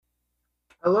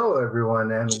Hello,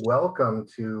 everyone, and welcome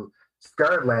to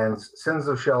Scarredlands, Sins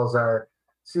of Shelzar,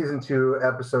 Season 2,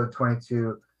 Episode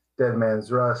 22, Dead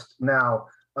Man's Rust. Now,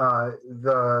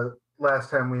 the last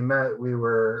time we met, we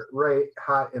were right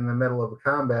hot in the middle of a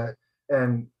combat,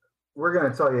 and we're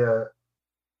going to tell you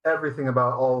everything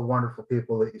about all the wonderful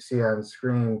people that you see on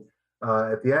screen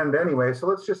at the end anyway. So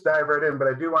let's just dive right in. But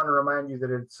I do want to remind you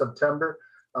that it's September.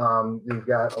 We've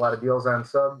got a lot of deals on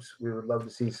subs. We would love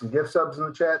to see some gift subs in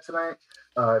the chat tonight.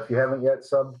 If you haven't yet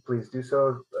subbed, please do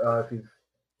so. If you've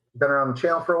been around the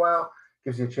channel for a while,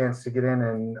 gives you a chance to get in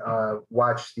and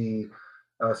watch the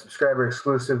subscriber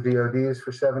exclusive VODs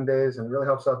for 7 days, and really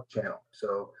helps out the channel.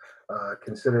 So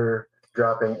consider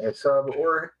dropping a sub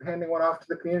or handing one off to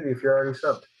the community if you're already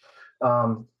subbed.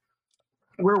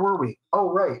 Where were we? Oh,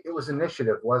 right. It was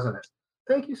initiative, wasn't it?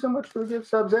 Thank you so much for the gift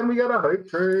subs. And we got a hype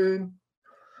train.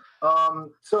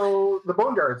 So the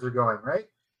Bone Guards are going, right?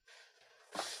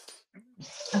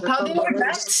 How they were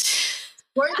dead?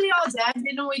 Were they all dead?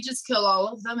 Didn't we just kill all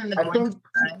of them in the I think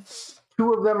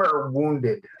two of them are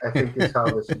wounded, I think is how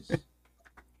this is.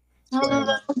 That's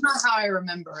not how I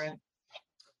remember it.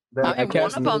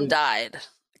 One of them died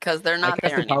because they're not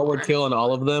there anymore. Power kill on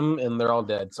all of them, and they're all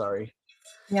dead. Sorry.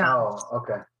 Yeah. Oh,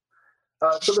 okay.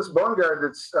 So this Bone Guard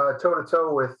that's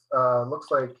toe-to-toe with,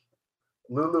 looks like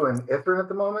Lulu and Ithrin at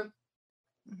the moment,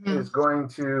 is going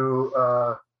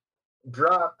to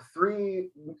drop 3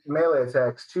 melee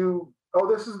attacks.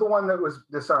 This is the one that was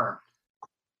disarmed.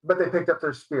 But they picked up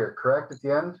their spear, correct? At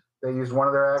the end? They used one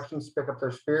of their actions to pick up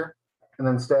their spear and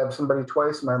then stab somebody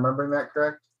twice. Am I remembering that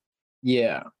correct?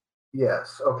 Yeah.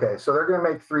 Yes. Okay. So they're going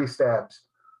to make 3 stabs.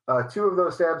 2 of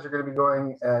those stabs are going to be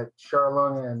going at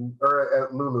Charlung or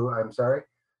at Lulu, I'm sorry.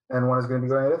 And one is going to be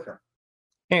going at Ithrin.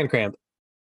 Hand cramp.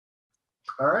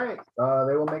 All right.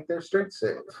 They will make their strength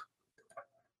save.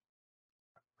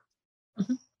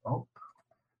 Oh.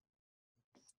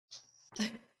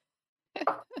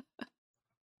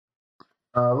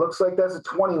 Looks like that's a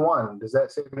 21. Does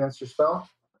that save against your spell?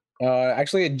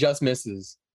 Actually, it just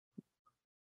misses.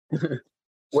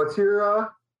 What's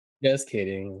your? Just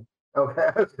kidding. Okay.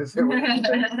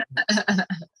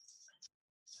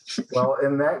 Well,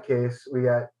 in that case, we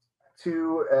got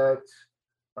 2 at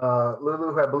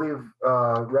Lulu, who I believe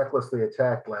recklessly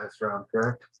attacked last round,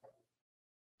 correct?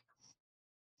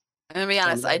 I'm gonna be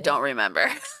honest, I don't remember.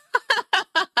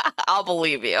 I'll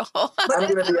believe you. I'm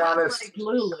gonna be honest. Like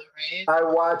Lulu, right? I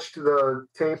watched the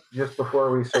tape just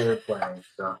before we started playing,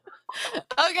 so.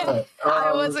 Okay.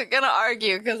 I wasn't gonna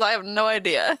argue because I have no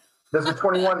idea. Does a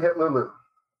 21 hit Lulu?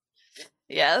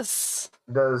 Yes.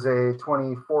 Does a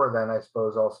 24 then, I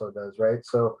suppose, also does, right?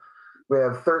 So we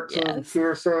have 13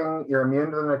 piercing. You're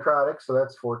immune to the necrotic, so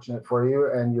that's fortunate for you.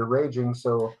 And you're raging,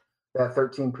 so that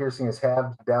 13 piercing is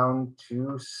halved down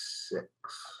to 6.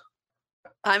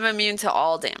 I'm immune to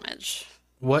all damage.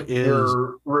 What is...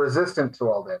 You're resistant to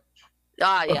all damage.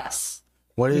 Ah, yes.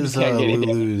 What is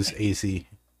Lulu's AC?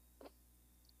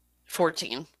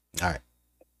 14. All right.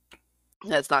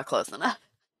 That's not close enough.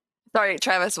 Sorry,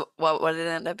 Travis, what did it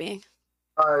end up being?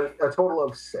 A total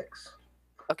of 6.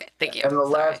 Okay, thank you. And the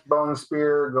last bone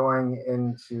spear going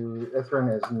into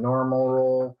Ithrin is normal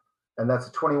roll, and that's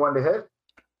a 21 to hit.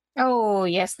 Oh,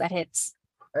 yes, that hits.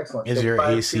 Excellent. Is your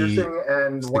AC piercing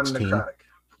and 1 necrotic?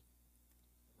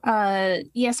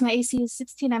 Yes, my AC is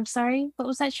 16. I'm sorry. What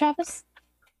was that, Travis?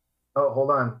 Oh,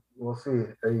 hold on. We'll see.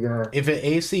 Are you gonna? If the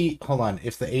AC, hold on.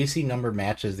 If the AC number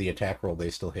matches the attack roll, they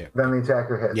still hit. Then the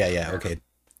attacker hits. Yeah. Okay.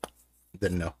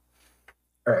 Didn't know.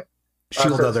 All right.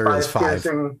 Shield so other is 5.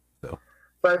 Piercing, so.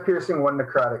 5 piercing, 1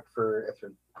 necrotic for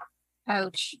Ithrin.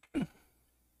 Ouch.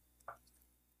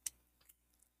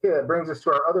 Yeah, that brings us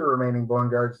to our other remaining Bone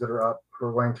Guards that are up, who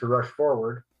are going to rush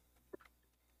forward.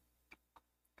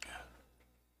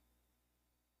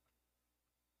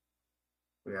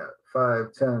 We got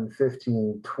 5, 10,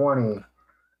 15, 20.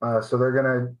 So they're going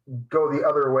to go the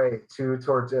other way, 2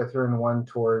 towards Ithrin, 1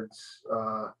 towards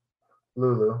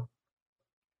Lulu.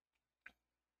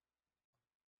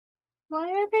 Why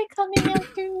are they coming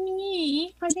after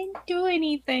me? I didn't do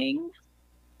anything.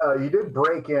 You did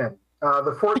break in.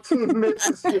 The 14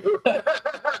 misses you. But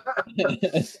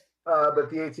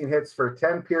the 18 hits for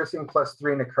 10 piercing plus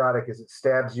 3 necrotic as it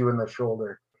stabs you in the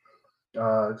shoulder.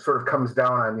 Sort of comes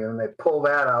down on you, and they pull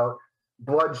that out.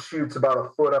 Blood shoots about a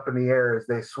foot up in the air as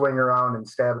they swing around and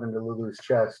stab it into Lulu's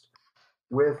chest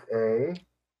with a...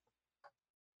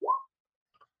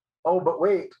 Oh, but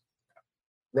wait.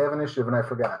 They have initiative, and I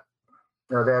forgot.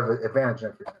 Or they have advantage,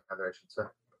 and I forgot, rather, I should say.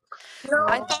 No.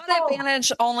 I thought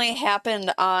advantage only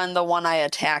happened on the one I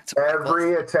attacked.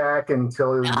 Every attack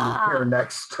until your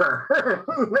next turn.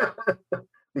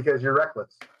 Because you're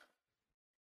reckless.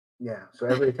 Yeah, so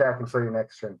every attack until your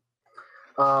next turn.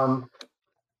 So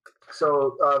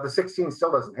the 16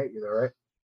 still doesn't hit you, though, right?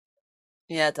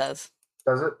 Yeah, it does.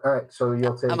 Does it? All right. So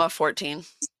you'll take. I'm a 14.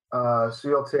 So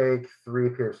you'll take 3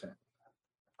 piercing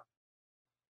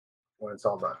when it's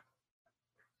all done.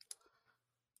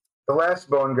 The last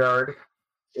bone guard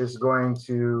is going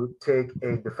to take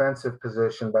a defensive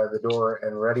position by the door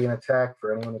and ready an attack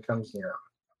for anyone who comes near him.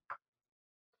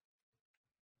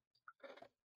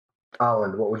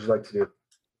 Holland, what would you like to do?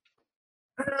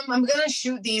 I'm gonna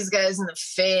shoot these guys in the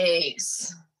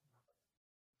face.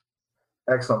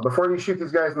 Excellent. Before you shoot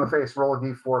these guys in the face, roll a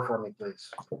d4 for me,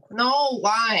 please. No,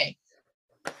 why?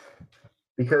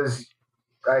 Because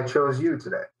I chose you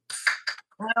today.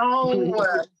 No.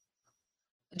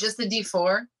 Just a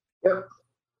D4? Yep.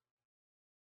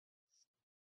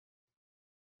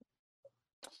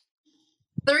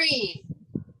 Three.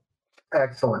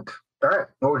 Excellent. All right.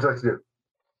 What would you like to do?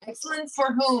 Excellent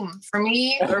for whom? For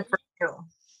me or for you?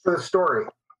 For the story.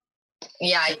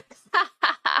 Yeah.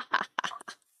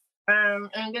 I'm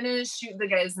gonna shoot the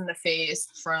guys in the face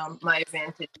from my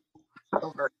vantage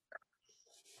over.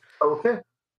 Okay.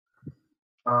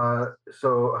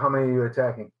 So how many are you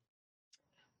attacking?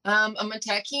 I'm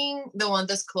attacking the one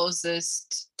that's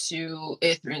closest to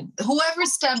Ithrin. Whoever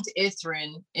stabbed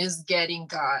Ithrin is getting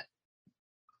got.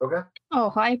 Okay.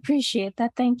 Oh, I appreciate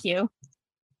that. Thank you.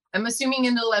 I'm assuming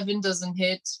an 11 doesn't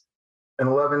hit. An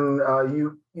 11,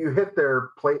 you hit their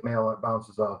plate mail and it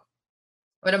bounces off.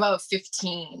 What about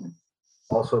 15?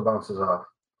 Also bounces off.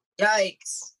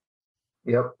 Yikes.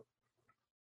 Yep.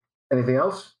 Anything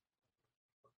else?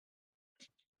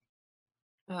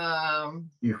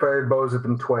 You fired bows at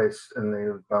them twice and they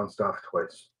bounced off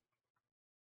twice.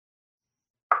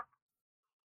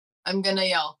 I'm gonna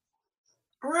yell,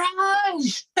 run!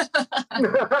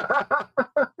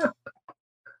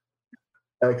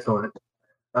 Excellent.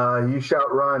 You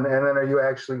shout run, and then are you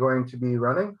actually going to be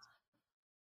running?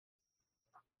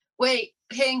 Wait,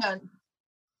 hang on.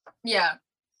 Yeah.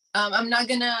 I'm not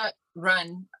gonna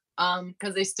run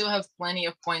because I still have plenty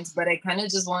of points, but I kind of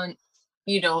just want,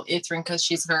 Ithrin, because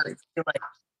she's hurt, to like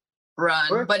run.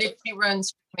 Sure. But if she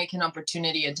runs, make an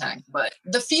opportunity attack. But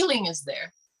the feeling is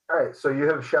there. All right, so you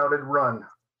have shouted run.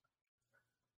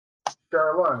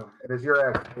 Charlung, it is your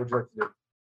action. What would you like to do?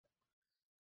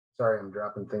 Sorry, I'm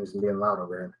dropping things and being loud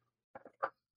over here.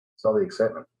 It's all the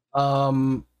excitement.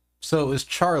 So it was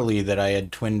Charlie that I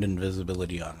had twinned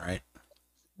invisibility on, right?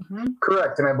 Mm-hmm.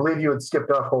 Correct, and I believe you had skipped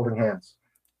off holding hands.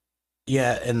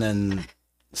 Yeah, and then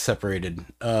separated.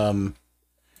 I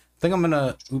think I'm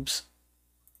gonna. Oops.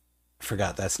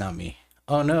 Forgot that's not me.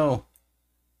 Oh no.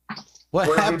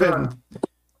 What happened?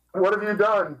 What have you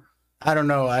done? I don't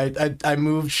know. I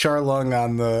moved Charlung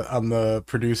on the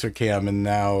producer cam, and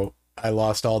now I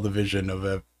lost all the vision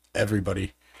of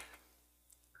everybody.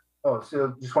 Oh, so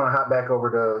you just want to hop back over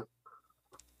to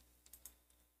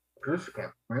producer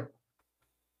cam, right?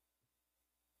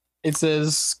 It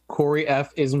says Corey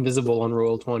F is invisible on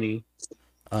roll 20.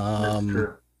 That's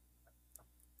true.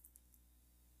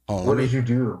 Oh, What did you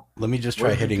do? Let me just What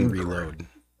try did you hitting do, reload.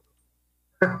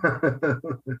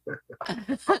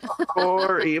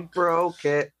 Corey broke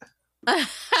it. I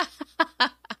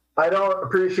don't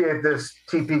appreciate this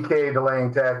TPK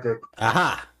delaying tactic.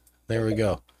 Aha! There we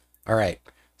go. All right.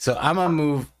 So I'm gonna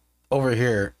move over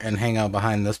here and hang out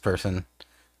behind this person,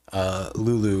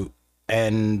 Lulu,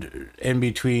 and in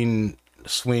between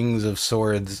swings of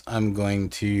swords, I'm going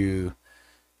to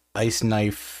ice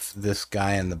knife this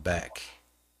guy in the back.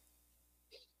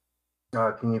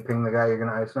 Can you ping the guy you're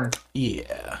gonna ice knife?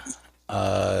 Yeah.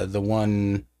 The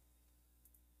one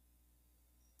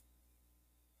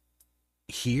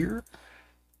here?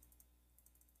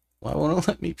 Why won't it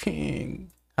let me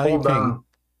ping? How do you Hold ping? on.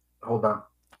 Hold on.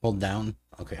 Hold down.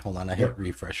 Okay, hold on. I hit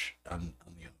refresh on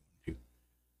the other two.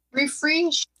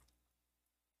 Refresh.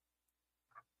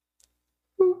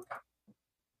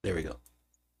 There we go.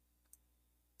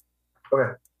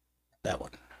 Okay. That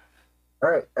one. All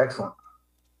right. Excellent.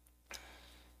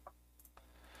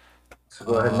 So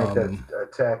go ahead and make that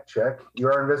attack check. You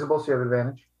are invisible, so you have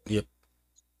advantage. Yep.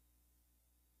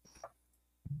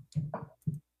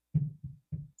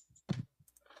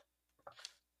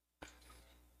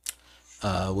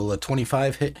 Will a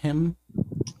 25 hit him?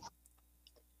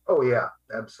 Oh yeah,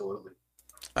 absolutely.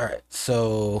 All right,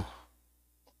 so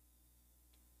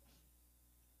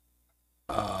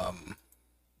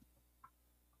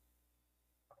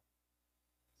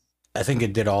I think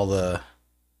it did all the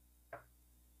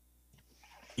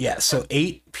so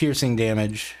 8 piercing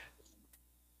damage.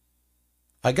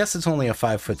 I guess it's only a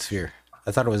 5-foot sphere.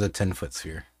 I thought it was a 10-foot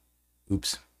sphere.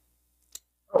 Oops.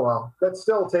 Oh well, that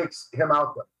still takes him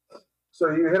out though. So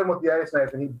you hit him with the ice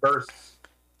knife, and he bursts,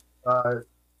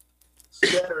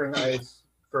 scattering ice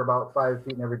for about 5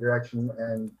 feet in every direction.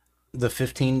 And The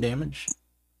 15 damage?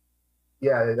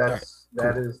 yeah, that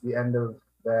cool. is the end of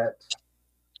that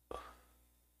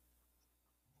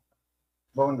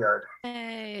boneyard.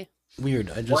 Hey. Weird.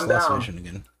 I just One lost down. vision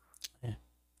again.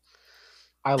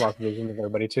 I lost vision of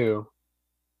everybody too.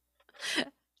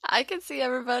 I can see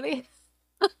everybody.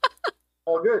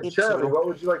 All good. Me Charlie, too. what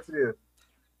would you like to do?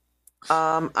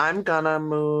 I'm gonna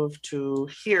move to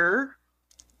here.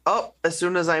 Oh, as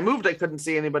soon as I moved, I couldn't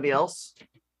see anybody else.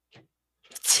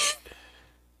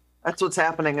 That's what's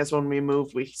happening is when we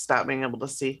move, we stop being able to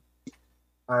see.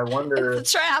 I wonder.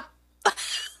 It's a trap.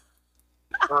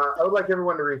 I would like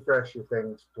everyone to refresh your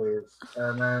things, please.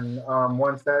 And then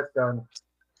once that's done,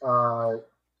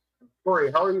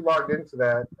 Corey, how are you logged into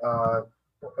that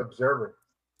observer?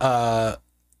 I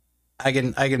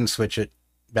can switch it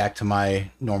back to my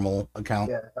normal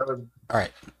account. Yeah, I would. All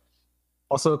right.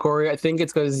 Also, Corey, I think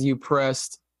it's because you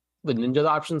pressed the ninja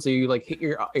option, so you like hit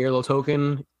your little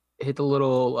token, hit the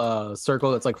little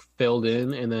circle that's like filled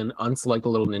in, and then unselect the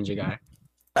little ninja guy.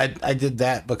 I did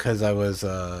that because I was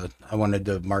I wanted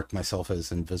to mark myself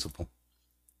as invisible.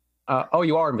 Oh,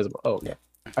 you are invisible. Oh, Yeah.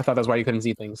 I thought that's why you couldn't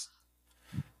see things.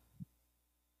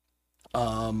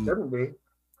 Shouldn't be.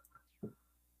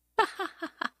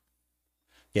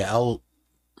 Yeah, I'll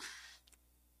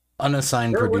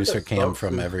unassign Bear with producer us, cam folks,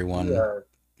 from as everyone. we are-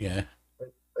 Yeah.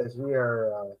 As we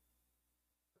are.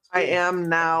 I am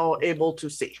now able to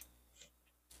see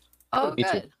Oh, Me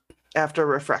too. good. after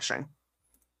refreshing.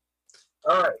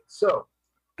 All right, so.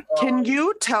 Can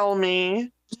you tell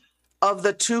me of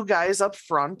the two guys up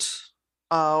front?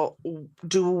 Does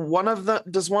one of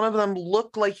them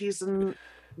look like he's in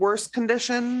worse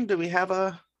condition? Do we have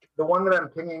a? The one that I'm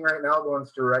pinging right now, the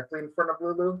one's directly in front of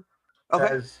Lulu, Okay.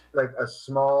 has like a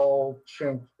small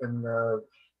chink in the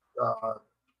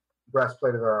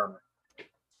breastplate of their armor.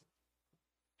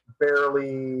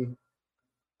 Barely,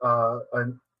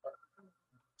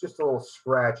 just a little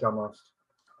scratch almost.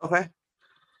 Okay.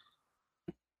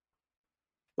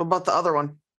 What about the other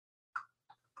one?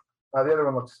 The other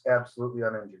one looks absolutely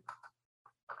uninjured.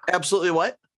 Absolutely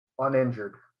what?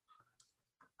 Uninjured.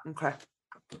 Okay.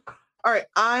 All right.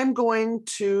 I'm going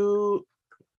to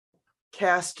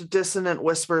cast Dissonant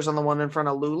Whispers on the one in front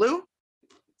of Lulu.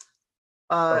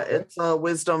 Okay. It's a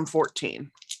Wisdom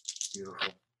 14. Beautiful.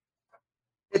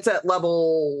 It's at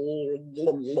level.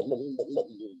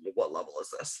 What level is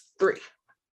this? 3.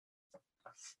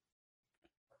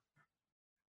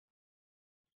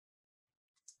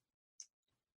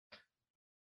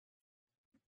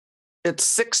 It's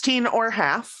 16 or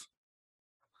half.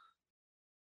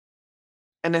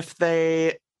 And if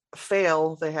they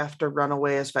fail, they have to run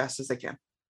away as fast as they can.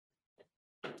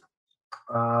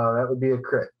 That would be a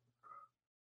crit.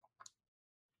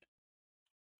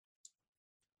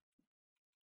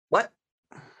 What?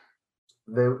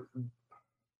 They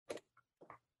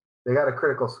got a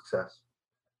critical success.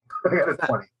 They got a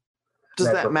 20. Does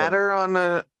Natural that matter on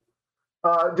a?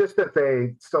 Just that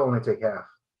they still only take half.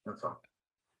 That's all.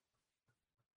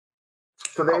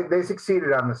 So they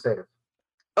succeeded on the save.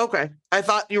 Okay. I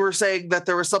thought you were saying that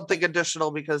there was something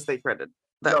additional because they critted.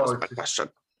 That No, was it's my just- question.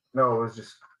 No, it was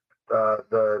just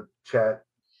the chat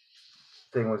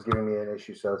thing was giving me an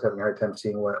issue, so I was having a hard time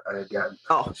seeing what I had gotten.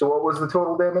 Oh. So what was the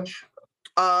total damage?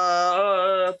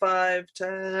 5,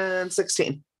 10,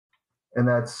 16. And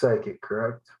that's psychic,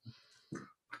 correct?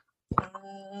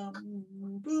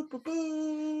 Boo, boo,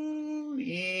 boo.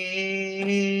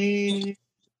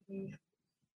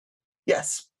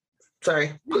 Yes.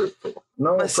 Sorry.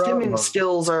 No My skimming problem.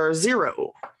 skills are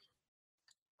 0.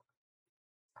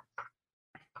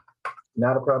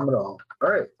 Not a problem at all. All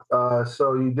right.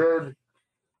 So you did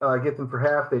get them for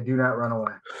half. They do not run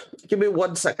away. Give me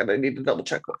 1 second. I need to double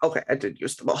check. Okay, I did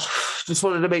use them all. Just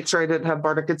wanted to make sure I didn't have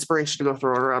Bardic Inspiration to go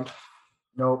throw it around.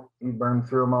 Nope. You burned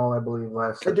through them all, I believe,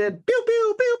 last I session. did. Pew,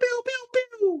 pew, pew, pew, pew,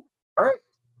 pew. All right.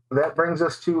 That brings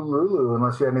us to Lulu,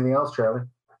 unless you have anything else, Charlie.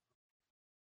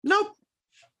 Nope.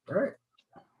 All right.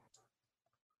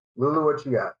 Lulu, what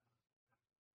you got?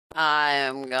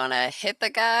 I'm gonna hit the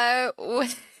guy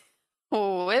with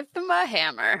my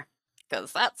hammer,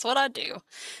 because that's what I do.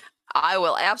 I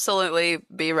will absolutely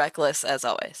be reckless as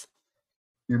always.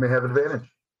 You may have advantage.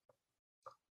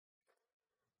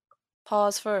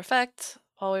 Pause for effect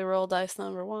while we roll dice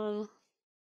number 1.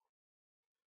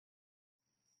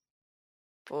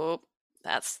 Boop.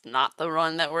 That's not the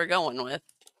run that we're going with.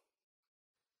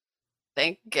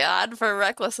 Thank God for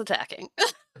reckless attacking.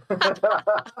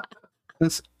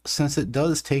 Since it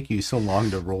does take you so long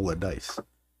to roll a dice,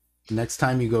 Next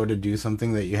time you go to do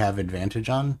something that you have advantage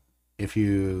on, if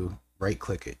you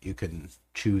right-click it, you can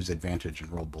choose advantage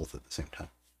and roll both at the same time.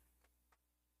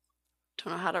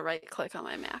 Don't know how to right click on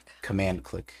my Mac. Command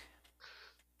click.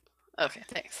 Okay,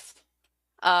 thanks.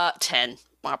 10.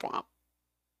 Womp womp.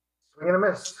 Swing and a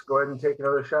miss. Go ahead and take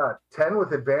another shot. 10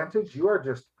 with advantage. You are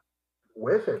just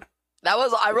whiffing.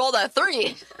 I rolled a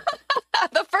 3.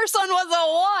 The first one was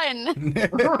a 1.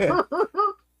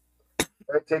 All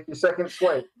right, take your second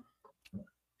swipe.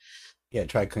 Yeah,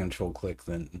 try control click,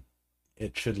 then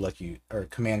it should let you, or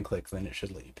command click, then it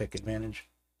should let you pick advantage.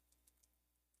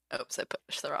 Oops, I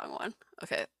pushed the wrong one.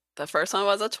 Okay, the first one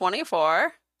was a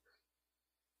 24.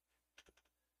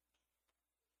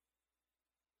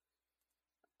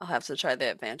 I'll have to try the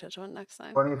advantage one next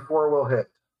time. 24 will hit.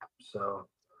 So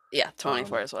Yeah,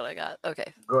 24 is what I got.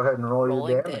 Okay. go ahead and roll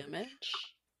Rolling your damage. damage.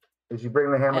 As you bring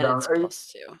the hammer And down. it's Are you,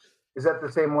 +2. is that the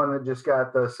same one that just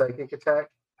got the psychic attack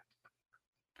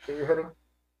that you're hitting?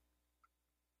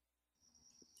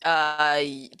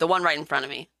 The one right in front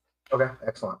of me. Okay,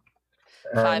 excellent.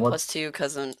 5 + 2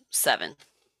 because I'm 7.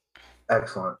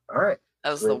 Excellent. All right.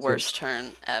 That was So the it's worst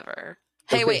turn ever.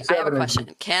 so Hey, take wait, I have a 7 and-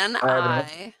 question.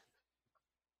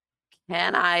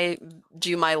 Can I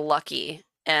do my lucky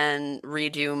and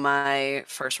redo my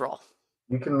first roll?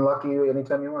 You can lucky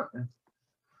anytime you want.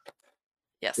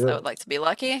 Yes, Do I it. would like to be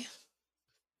lucky.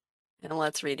 And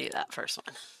let's redo that first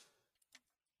one.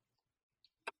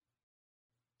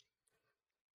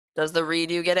 Does the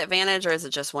redo get advantage or is it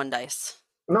just 1 dice?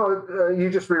 No, you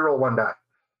just reroll 1 die.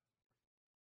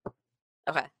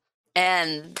 Okay.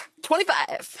 And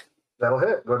 25. That'll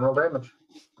hit. Go ahead and roll damage.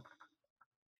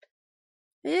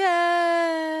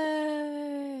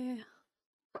 Yay!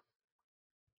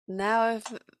 Now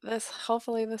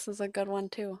hopefully this is a good one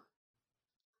too.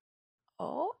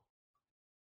 Oh.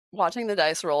 Watching the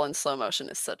dice roll in slow motion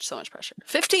is so much pressure.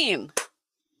 15.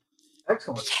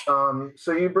 Excellent.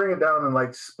 So you bring it down and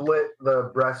like split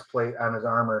the breastplate on his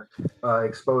armor,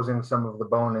 exposing some of the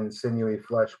bone and sinewy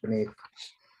flesh beneath.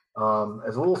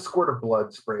 As a little squirt of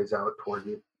blood sprays out toward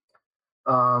you.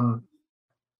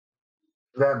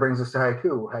 That brings us to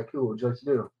Haiku. Haiku, what would you like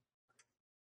to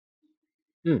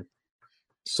do?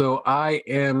 So I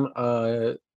am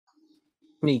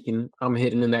sneaking. I'm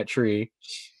hidden in that tree.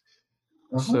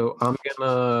 So I'm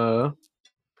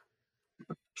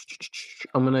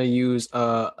gonna use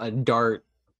a dart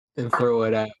and throw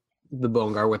it at the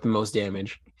bone guard with the most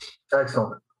damage.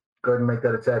 Excellent. Go ahead and make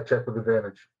that attack check with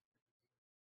advantage.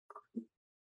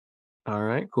 All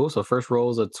right, cool. So first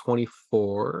roll is a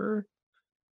 24.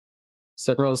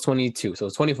 Second roll is 22. So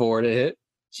it's 24 to hit.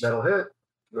 That'll hit. Go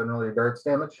ahead and roll your darts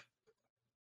damage.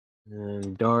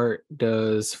 And dart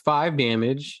does 5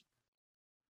 damage.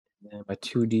 And my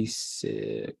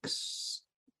 2d6.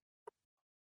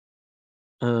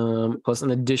 Plus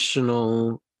an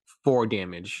additional 4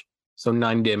 damage. So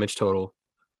 9 damage total.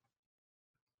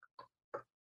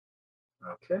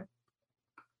 Okay.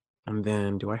 And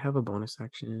then do I have a bonus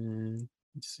action?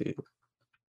 Let's see.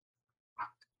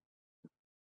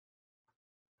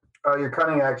 Your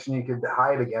cunning action, you could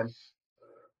hide again.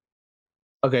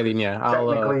 Okay, then yeah.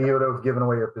 I'll Technically, you would have given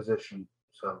away your position.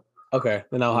 So okay,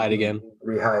 then I'll hide again.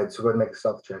 Rehide. So go ahead and make a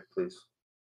stealth check, please.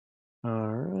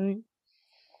 All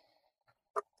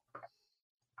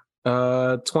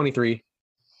right. 23.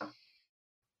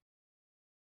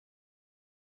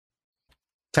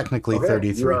 Technically Okay,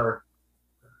 33.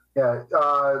 Yeah.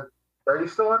 Are you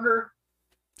still under?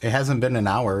 It hasn't been an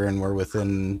hour and we're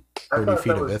within I 30 thought feet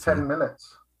that of was it. 10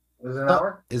 minutes. Is it an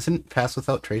hour? Isn't Pass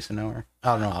Without Trace an hour?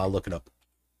 I don't know. I'll look it up.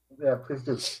 Yeah, please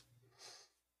do.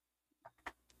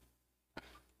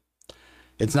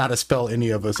 It's not a spell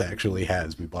any of us actually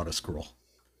has. We bought a scroll.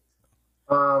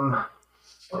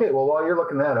 Okay, well, while you're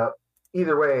looking that up,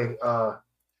 either way,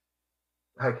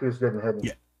 Haiku's good and hidden.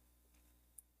 Yeah.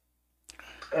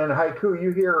 And Haiku,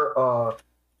 you hear,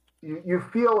 you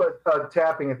feel a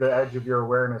tapping at the edge of your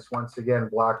awareness once again,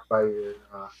 blocked by your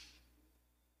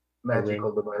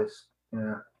magical device.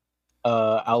 Yeah.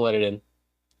 I'll let it in.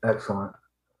 Excellent.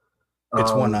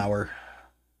 It's 1 hour.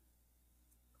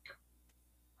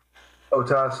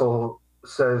 Otassel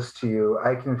says to you,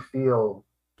 I can feel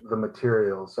the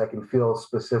materials. I can feel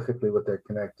specifically what they're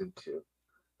connected to.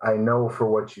 I know for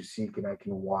what you seek and I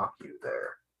can walk you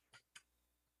there.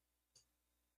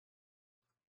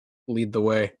 Lead the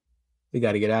way. We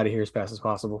got to get out of here as fast as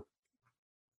possible.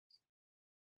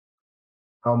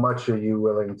 How much are you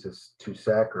willing to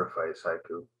sacrifice,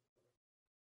 Haiku?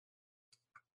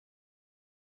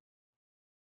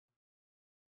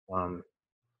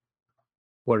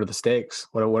 What are the stakes?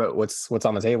 What's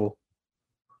on the table?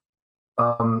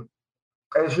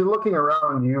 as you're looking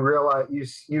around, you realize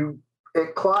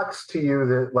it clocks to you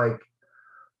that like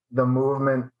the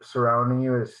movement surrounding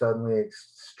you is suddenly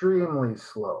extremely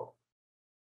slow.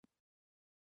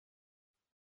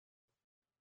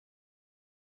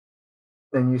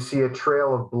 And you see a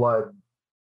trail of blood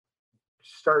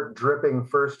start dripping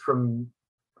first from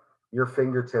your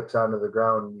fingertips onto the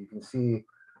ground. You can see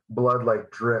blood like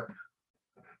drip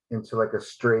into like a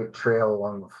straight trail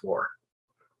along the floor.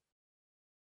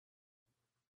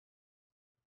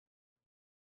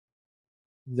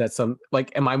 Is that some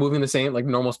like? Am I moving the same like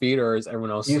normal speed, or is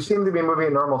everyone else? You seem to be moving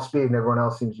at normal speed, and everyone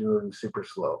else seems to be moving super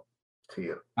slow to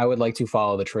you. I would like to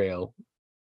follow the trail.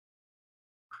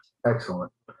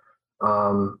 Excellent.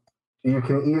 You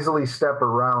can easily step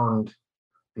around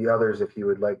the others if you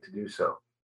would like to do so.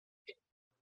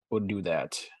 Would do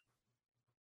that.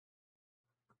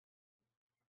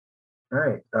 All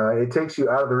right. It takes you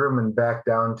out of the room and back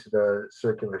down to the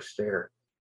circular stair.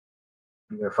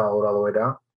 You gonna follow it all the way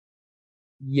down?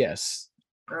 Yes.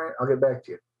 All right. I'll get back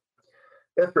to you.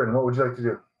 Ithrin, what would you like to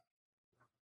do?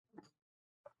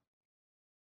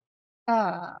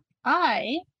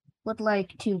 I would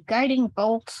like to guiding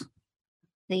bolt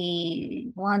the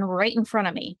one right in front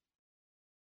of me.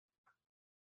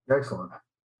 Excellent.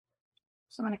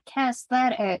 So I'm going to cast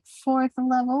that at 4th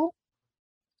level.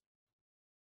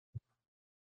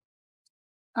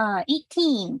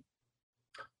 18.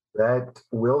 That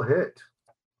will hit.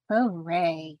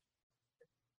 Hooray.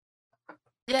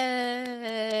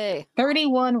 Yay!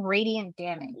 31 radiant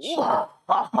damage.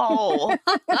 Whoa!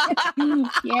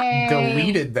 Yay.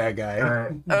 Deleted that guy. All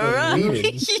right.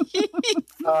 Deleted.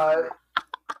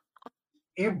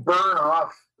 You burn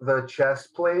off the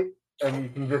chest plate, and you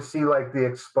can just see like the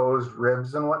exposed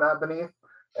ribs and whatnot beneath,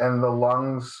 and the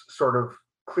lungs sort of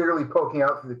clearly poking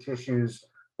out through the tissues,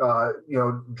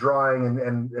 drawing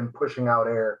and pushing out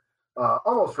air,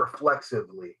 almost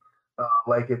reflexively,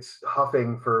 like it's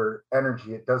huffing for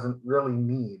energy it doesn't really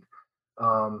need,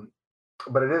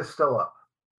 but it is still up,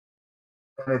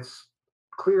 and it's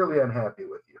clearly unhappy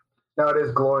with you. Now it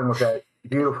is glowing with that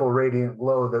beautiful radiant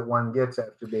glow that one gets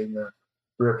after being the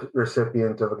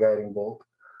recipient of a guiding bolt.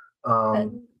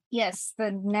 Yes,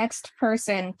 the next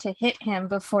person to hit him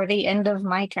before the end of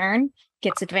my turn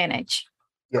gets advantage.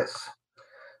 Yes.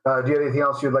 Do you have anything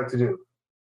else you'd like to do?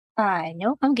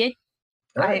 No, I'm good.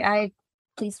 All right. I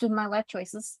pleased with my life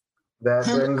choices. That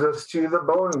brings us to the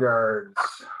Bone Guards.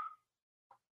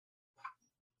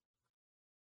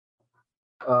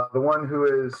 The one who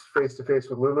is face to face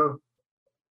with Lulu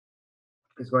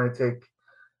is going to take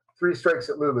 3 strikes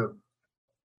at Lulu.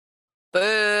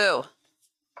 Boo!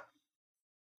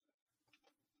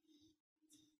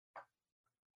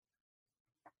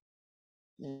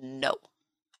 No.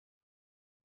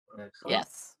 Excellent.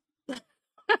 Yes.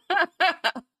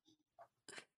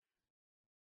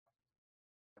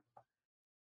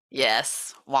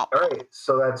 Yes. Womp. All right,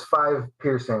 so that's 5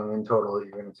 piercing in total that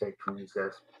you're going to take from these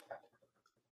guys.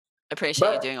 Appreciate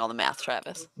you But- doing all the math,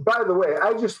 Travis. By the way,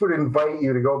 I just would invite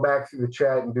you to go back through the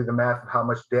chat and do the math of how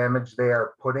much damage they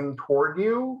are putting toward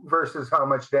you versus how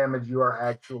much damage you are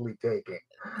actually taking.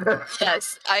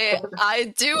 Yes,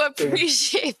 I do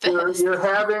appreciate this. You're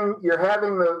having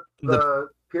the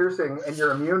piercing, and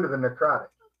you're immune to the necrotic.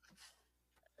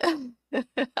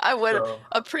 I would So,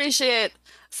 appreciate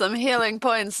some healing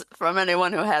points from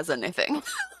anyone who has anything.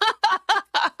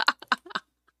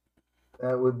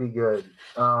 that would be good.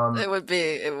 It would.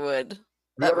 The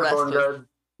That other rest bone is guard,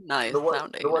 nice the one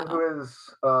sounding. who now.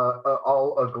 is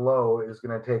all aglow, is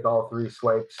going to take all 3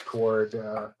 swipes toward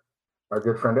our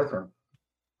good friend Ithrin.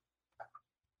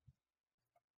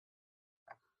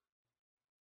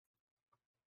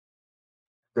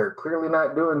 They're clearly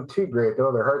not doing too great,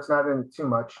 though. Their heart's not in it too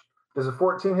much. Does a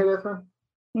 14 hit Ithrin?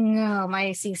 No, my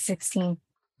AC 16.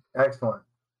 Excellent.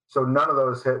 So none of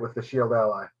those hit with the shield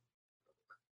ally.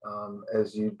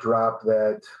 As you drop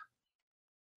that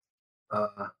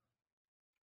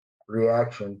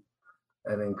reaction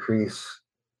and increase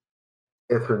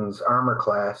Ithrin's armor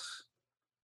class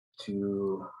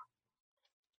to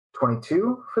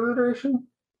 22 for the duration.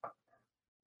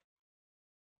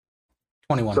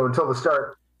 21. So until the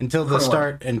start. Until the 21.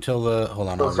 start, until the, hold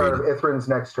on, Until I'll the start read. of Ithrin's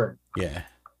next turn. Yeah.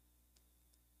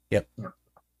 Yep.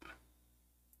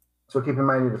 So keep in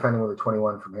mind you're defending with a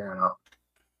 21 from here on out.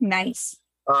 Nice.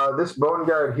 This bone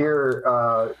guard here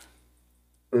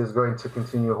is going to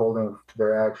continue holding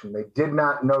their action. They did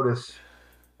not notice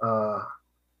the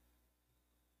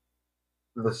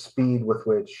speed with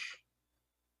which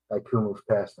Haiku moved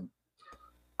past them.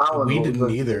 Alan, We what would you didn't like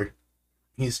to do? either.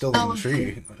 He's still in the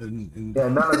tree. Yeah,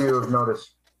 none of you have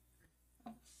noticed.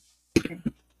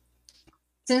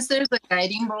 Since there's a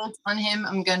guiding bolt on him,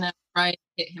 I'm gonna try to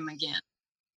hit him again.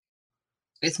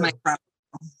 It's my problem.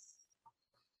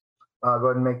 Go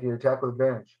ahead and make your attack with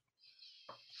advantage.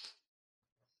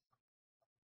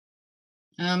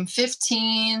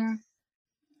 15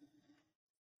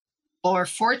 or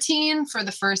 14 for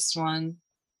the first one.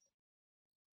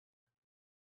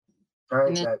 All right,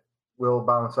 And then- that will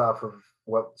bounce off of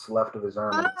what's left of his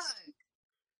armor.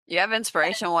 You have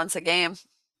inspiration once a game.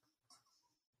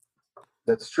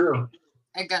 That's true.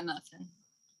 I got nothing.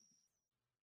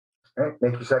 All right,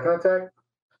 make your second attack.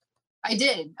 I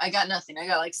did. I got nothing. I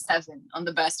got like 7 on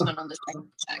the best one on the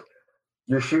second attack.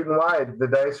 You're shooting wide. The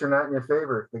dice are not in your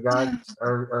favor. The gods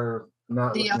are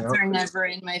not. The looking odds out are for you. never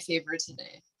in my favor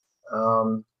today.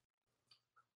 So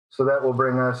that will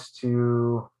bring us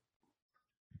to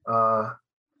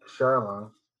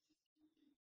Charlon.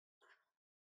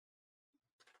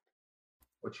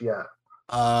 What you got?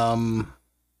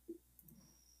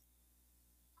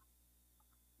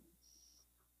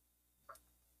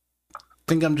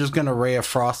 I think I'm just gonna Ray of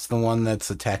Frost the one that's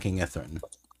attacking Ithrin.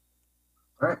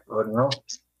 All right, go ahead and roll.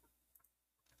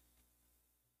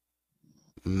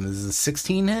 This is a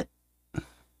 16 hit?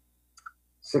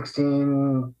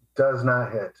 16 does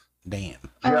not hit. Damn.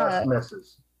 Just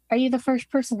misses. Are you the first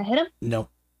person to hit him? Nope.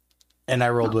 And I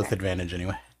rolled with Okay. advantage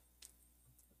anyway.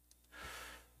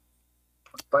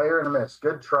 Fire and a miss.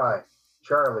 Good try.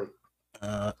 Charlie.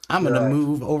 I'm gonna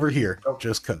move over here Oh.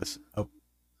 just cause. Oh,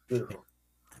 Beautiful.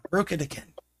 broke it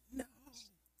again. No.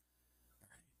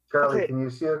 Charlie, Okay. can you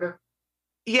see okay?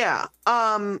 Yeah.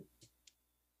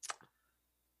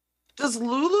 Does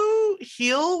Lulu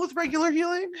heal with regular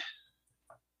healing?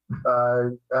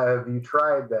 Have you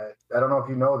tried that? I don't know if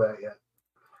you know that yet.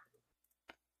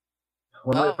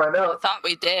 When we find I out, thought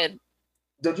we did.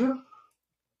 did you?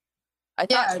 I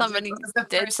Yeah, thought somebody it was the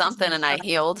did first something one. and I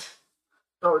healed.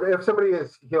 Oh, if somebody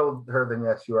has healed her, then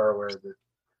yes, you are aware that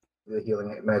the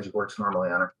healing magic works normally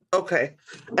on her. Okay.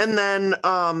 And then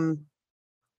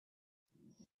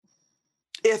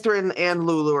Ithrin and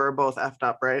Lulu are both effed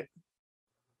up, right?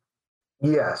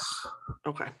 Yes.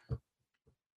 Okay.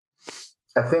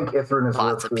 I think Ithrin is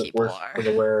Lots worse, of people worse are. for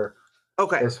the wear.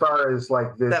 Okay. As far as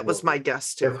like visual, That was my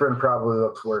guess too. Ithrin probably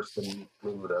looks worse than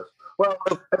Lulu does. Well,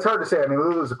 it's hard to say. I mean,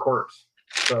 Lulu's a corpse,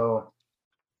 so.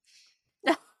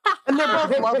 And they're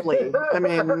both lovely. I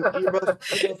mean, you're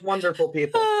both wonderful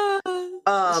people.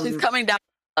 She's coming down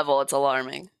level. It's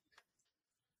alarming.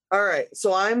 All right.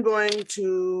 So I'm going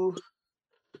to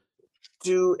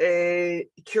do a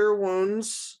cure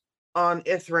wounds on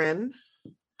Ithrin.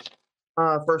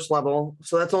 First level.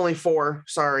 So that's only 4.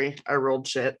 Sorry, I rolled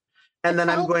shit. And then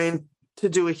I'm going to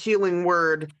do a healing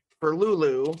word for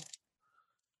Lulu.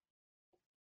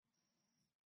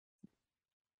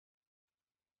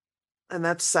 And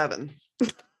that's 7. Yay!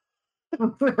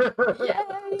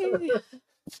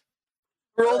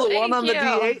 Rolled a 1 Thank on the you.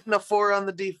 D8 and a 4 on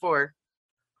the D4.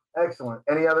 Excellent.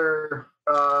 Any other?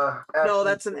 No, actions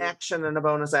that's an to- action and a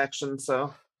bonus action.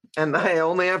 So, and I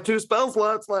only have 2 spell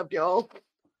slots left, y'all.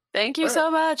 Thank you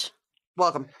so much.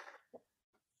 Welcome.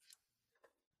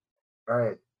 All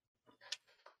right,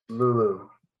 Lulu.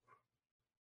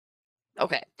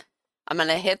 Okay. I'm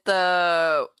gonna hit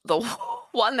the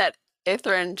one that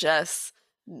Ithrin just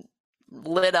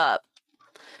lit up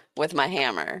with my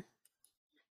hammer.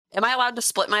 Am I allowed to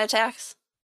split my attacks?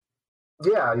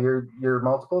 Yeah, your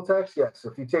multiple attacks. Yes,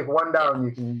 if you take one down,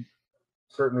 you can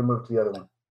certainly move to the other one.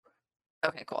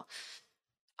 Okay, cool.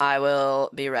 I will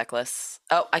be reckless.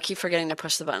 Oh, I keep forgetting to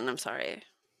push the button. I'm sorry.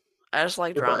 I just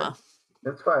like You're drama.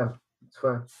 It's fine. It's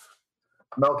fine.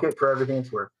 Milk it for everything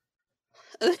it's worth.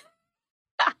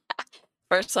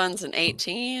 First one's an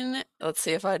 18. Let's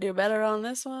see if I do better on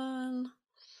this one.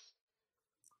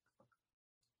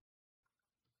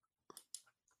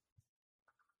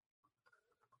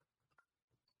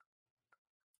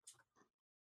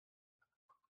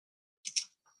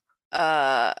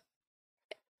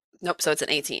 Nope, so it's an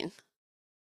 18.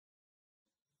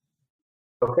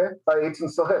 Okay, 18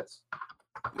 still hits.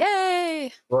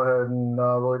 Yay! Go ahead and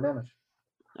roll your damage.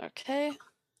 Okay.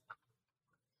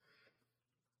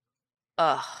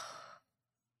 Ugh.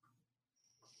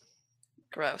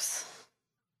 Gross.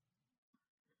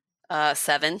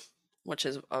 7, which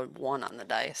is a 1 on the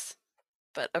dice.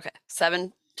 But okay.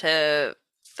 7 to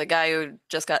the guy who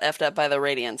just got effed up by the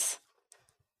radiance.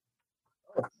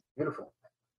 Beautiful.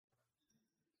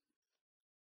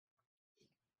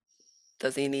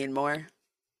 Does he need more?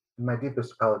 My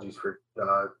deepest apologies for.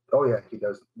 Oh yeah, he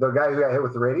does. The guy who got hit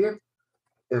with the radiant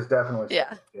is definitely.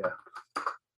 Yeah. Yeah.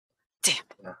 Damn.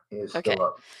 Yeah, he is Okay. still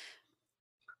up.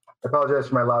 I apologize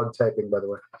for my loud typing, by the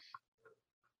way.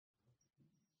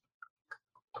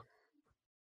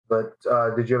 But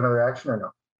did you have another action or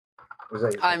no? Was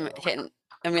that your I'm second roll? hitting.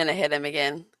 I'm gonna hit him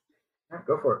again. Yeah,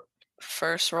 go for it.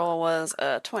 First roll was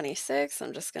a 26.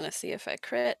 I'm just gonna see if I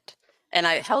crit. And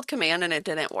I held command and it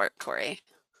didn't work, Corey.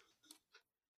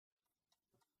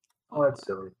 Oh, that's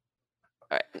silly.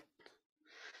 All right.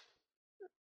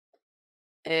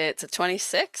 It's a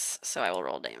 26, so I will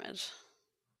roll damage.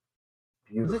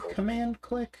 Is Beautiful. it command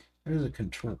click or is it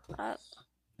control click?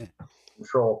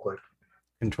 Control click.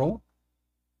 Control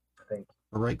I think.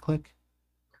 or right click?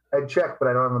 I'd check, but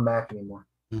I don't have a Mac anymore.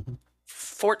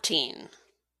 14.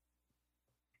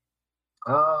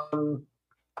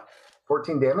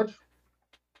 14 damage?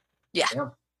 Yeah.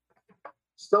 Damn.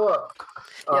 Still up.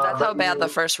 Yeah, that's but how bad the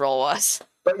you- first roll was.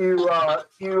 But you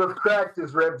have cracked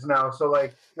his ribs now. So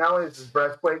like not only is his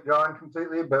breastplate gone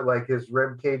completely, but like his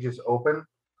rib cage is open,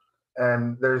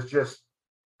 and there's just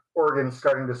organs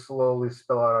starting to slowly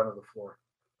spill out onto the floor.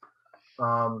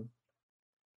 And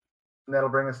that'll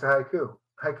bring us to Haiku.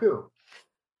 Haiku,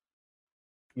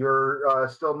 you're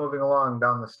still moving along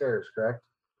down the stairs, correct?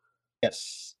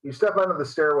 Yes. You step onto the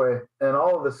stairway, and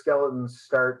all of the skeletons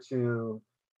start to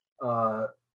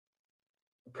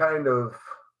kind of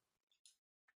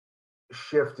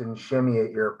shift and shimmy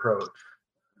at your approach.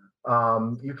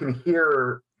 You can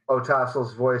hear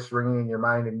Otasel's voice ringing in your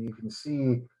mind, and you can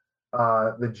see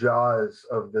the jaws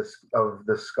of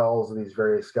the skulls of these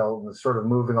various skeletons sort of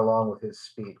moving along with his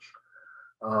speech.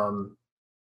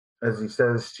 As he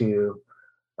says to you,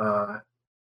 I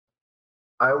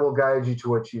will guide you to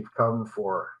what you've come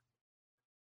for,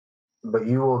 but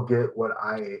you will get what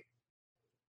I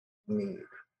need.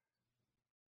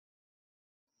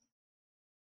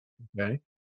 Okay.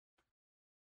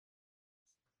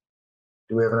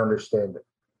 Do we have an understanding?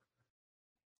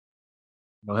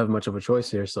 I don't have much of a choice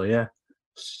here, so yeah.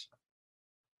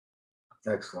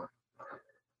 Excellent.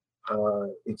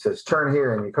 It says, turn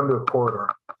here, and you come to a corridor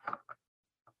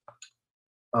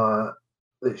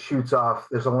that shoots off.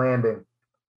 There's a landing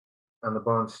on the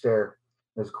bone stair.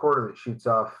 There's a corridor that shoots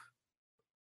off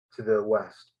to the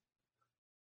west.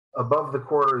 Above the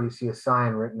corridor, you see a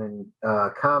sign written in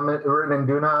written in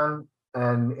Dunan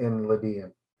and in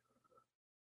Lydian.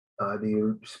 Do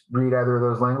you read either of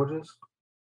those languages?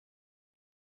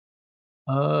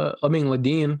 I mean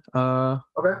Ladine.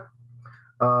 Okay.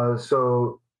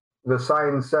 So the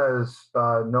sign says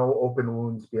no open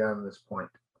wounds beyond this point.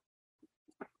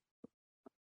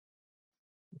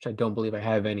 Which I don't believe I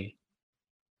have any.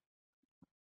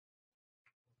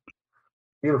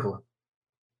 Beautiful.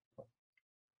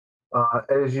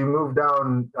 As you move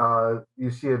down,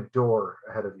 you see a door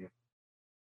ahead of you.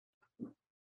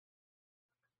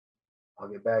 I'll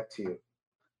get back to you.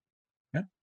 Yeah.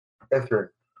 Ithrin,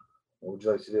 what would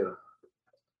you like to do?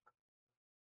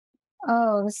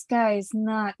 Oh, this guy is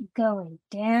not going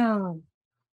down.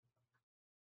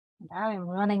 And I'm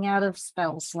running out of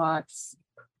spell slots.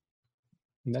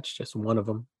 And that's just one of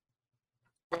them.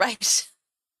 Right.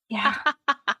 Yeah.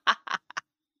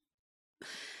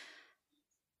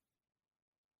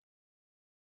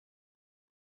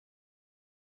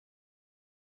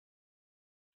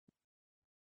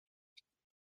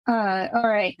 All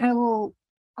right.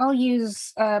 I'll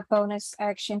use a bonus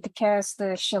action to cast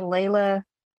the Shillelagh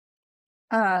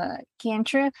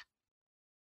cantrip.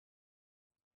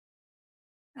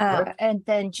 Okay. And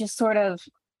then just sort of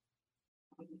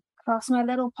cross my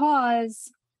little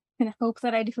paws and hope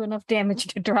that I do enough damage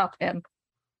to drop him.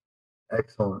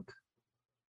 Excellent.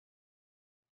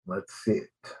 Let's see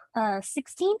it.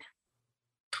 16?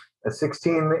 A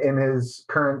 16 in his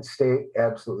current state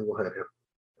absolutely will hit him.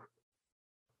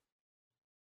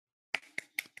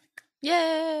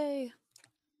 Yay.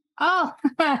 Oh,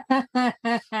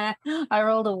 I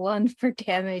rolled a 1 for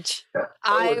damage.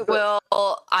 I will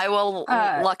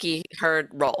Uh, lucky her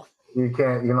roll. You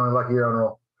can't. You can only lucky your own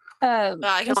roll.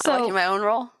 I can so lucky my own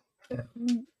roll.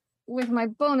 with my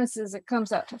bonuses, it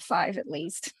comes out to 5 at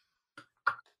least.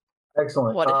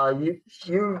 Excellent. What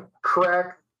You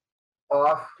crack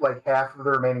off like half of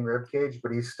the remaining rib cage,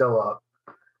 but he's still up.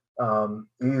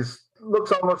 He's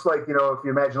looks almost like, if you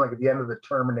imagine like at the end of the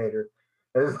Terminator,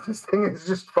 as this thing is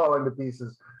just falling to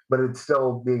pieces, but it's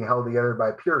still being held together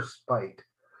by pure spite.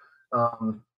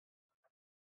 And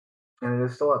it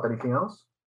is still up. Anything else?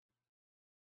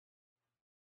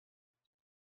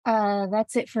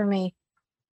 That's it for me.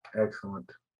 Excellent.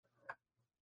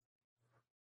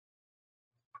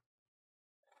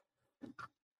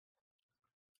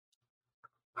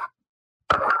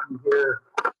 You hear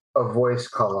a voice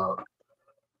call out.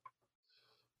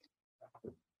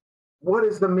 What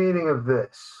is the meaning of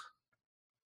this?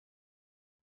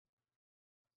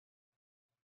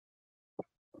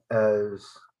 As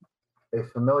a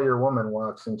familiar woman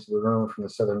walks into the room from the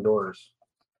southern doors.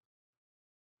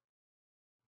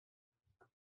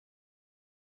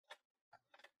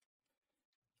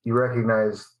 You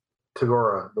recognize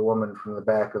Tagora, the woman from the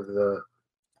back of the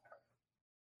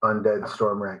undead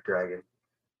Stormwrack dragon.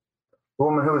 The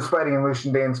woman who was fighting in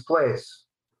Lucian Dane's place.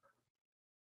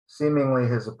 Seemingly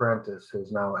his apprentice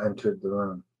has now entered the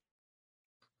room.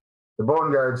 The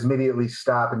Bone Guards immediately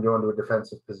stop and go into a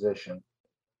defensive position.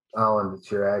 Alan, it's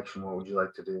your action. What would you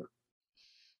like to do?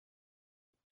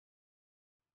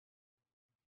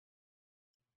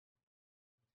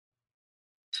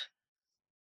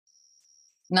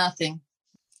 Nothing.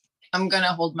 I'm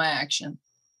gonna hold my action.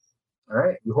 All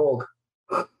right, you hold.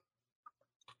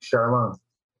 Charlone,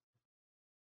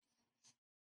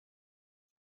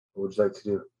 what would you like to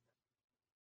do?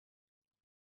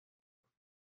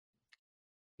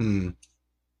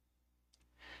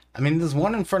 I mean, this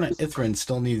one in front of Ithrin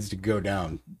still needs to go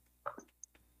down.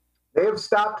 They have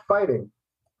stopped fighting.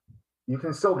 You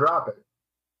can still drop it.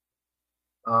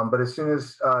 But as soon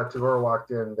as Tagora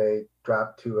walked in, they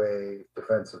dropped to a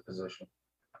defensive position.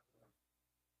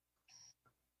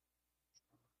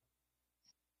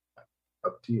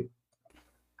 Up to you.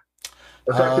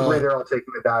 Effectively, they're all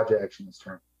taking the dodge action this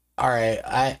turn. All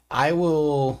right, I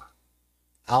will.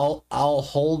 I'll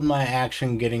hold my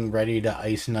action, getting ready to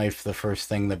ice knife the first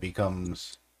thing that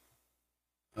becomes.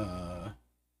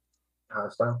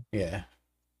 Hostile. Yeah.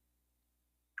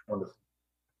 Wonderful.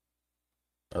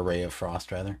 A ray of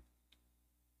frost, rather.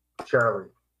 Charlie.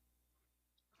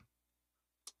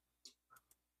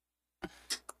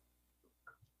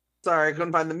 Sorry, I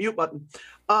couldn't find the mute button.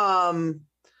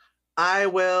 I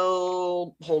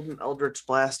will hold an Eldritch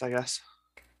Blast, I guess.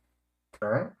 All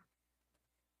right.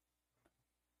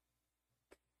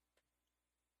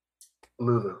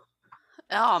 Lulu.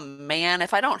 Oh man,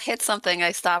 if I don't hit something,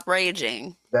 I stop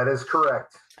raging. That is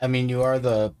correct. I mean, you are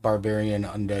the barbarian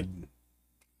undead.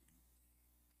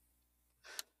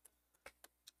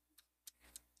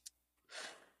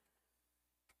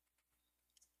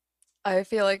 I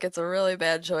feel like it's a really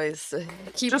bad choice to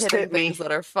keep Just hitting hit me. things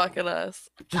that are fucking us.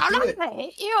 Just I'm do not it. gonna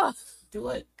hit you. Do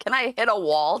it. Can I hit a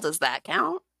wall? Does that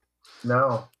count?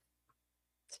 No.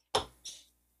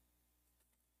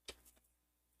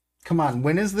 Come on,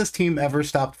 when has this team ever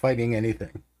stopped fighting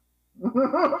anything? When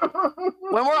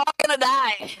we're all gonna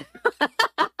die.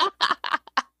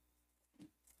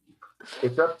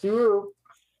 It's up to you.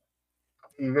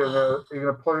 You're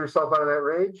gonna pull yourself out of that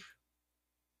rage.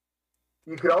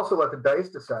 You could also let the dice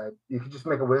decide. You could just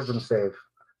make a wisdom save,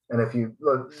 and if you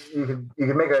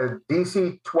could make a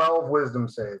DC 12 wisdom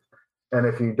save, and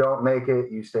if you don't make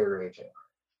it, you stay raging.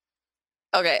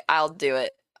 Okay, I'll do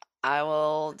it. I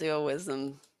will do a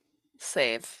wisdom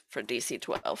save for DC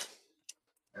 12.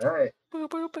 All right. Boop,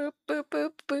 boop, boop, boop,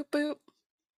 boop, boop, boop.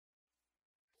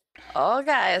 Oh,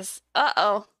 guys.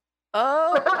 Uh-oh.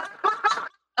 Oh.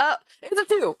 Oh, it's a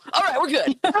 2. All right, we're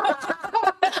good.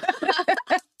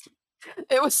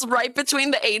 It was right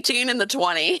between the 18 and the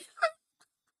 20.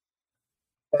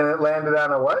 And it landed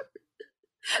on a what?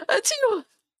 A 2.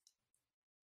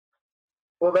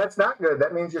 Well, that's not good.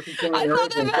 That means you're continuing I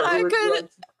thought raging. that I could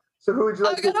So who would you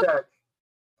like to attack?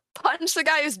 punch the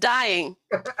guy who's dying.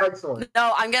 Excellent.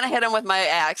 No, I'm going to hit him with my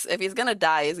axe. If he's going to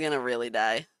die, he's going to really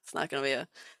die. It's not going to be a...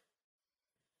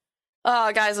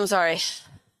 Oh, guys, I'm sorry.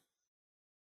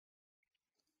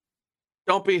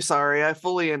 Don't be sorry. I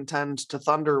fully intend to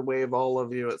thunder wave all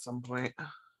of you at some point.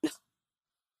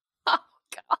 Oh,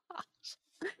 gosh.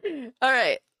 All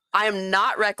right. I am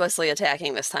not recklessly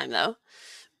attacking this time, though.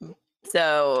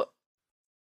 So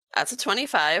that's a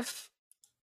 25.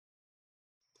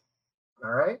 All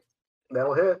right.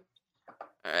 That'll hit.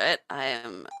 All right. I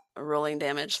am rolling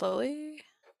damage slowly.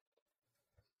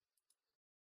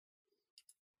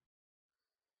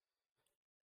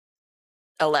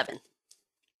 $11.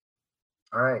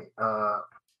 All right.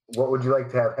 What would you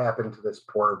like to have happen to this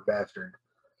poor bastard?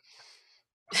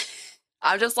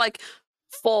 I'm just like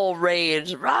full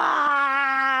rage. Rah!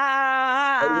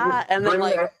 And then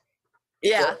like,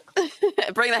 yeah,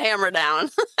 bring the hammer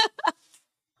down.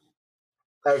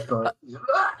 Excellent. All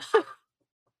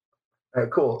right,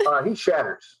 cool. He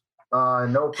shatters.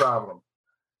 No problem.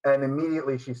 And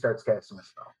immediately she starts casting a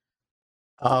spell.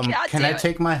 Can I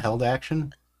take my held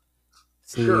action?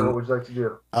 Sure. What would you like to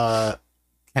do?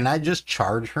 Can I just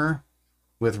charge her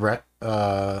with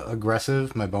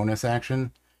aggressive, my bonus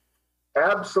action?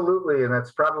 Absolutely, and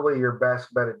that's probably your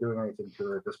best bet at doing anything to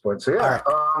her at this point. So yeah,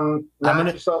 right.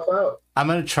 knock yourself out. I'm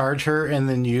gonna charge her and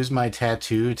then use my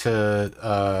tattoo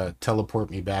to teleport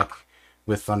me back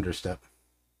with Thunderstep.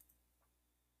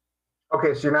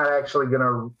 Okay, so you're not actually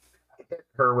gonna hit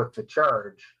her with the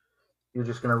charge. You're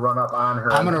just going to run up on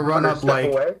her. I'm going to run up step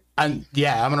like, away. I'm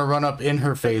going to run up in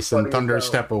her face and funny as thunder hell.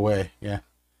 step away. Yeah.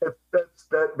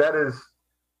 That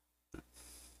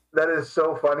is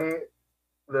so funny.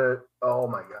 Oh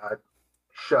my God.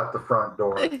 Shut the front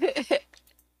door.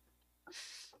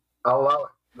 I'll allow it.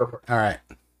 Go for it. All right.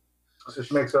 So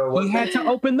she makes a. He had to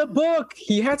open the book.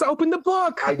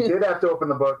 I did have to open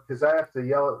the book because I have to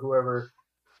yell at whoever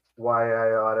why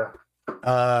I oughta.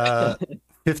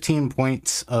 15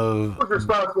 points of. Who's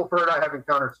responsible for not having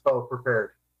counter spell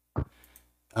prepared?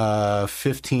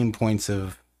 15 points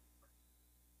of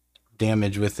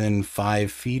damage within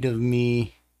 5 feet of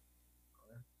me.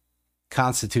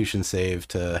 Constitution save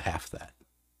to half that.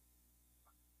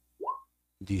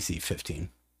 DC 15.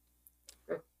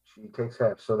 Okay. She takes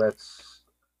half, so that's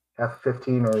half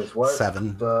 15 is what?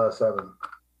 7. 7.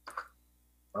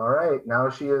 All right, now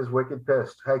she is wicked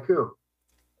pissed. Haiku.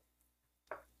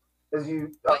 As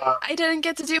you. Wait, I didn't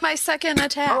get to do my second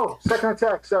attack. Oh, second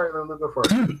attack. Sorry, Lulu, go for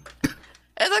it.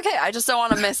 It's okay. I just don't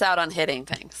want to miss out on hitting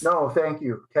things. No, thank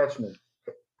you. Catch me.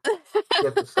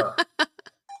 Get the stuff.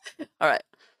 All right.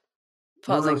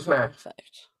 Pausing for smash.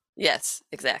 effect. Yes,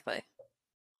 exactly.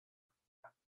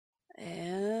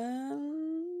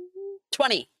 And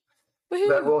 20. Woohoo!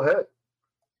 That will hit.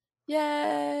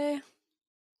 Yay!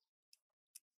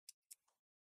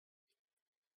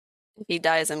 If he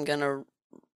dies, I'm gonna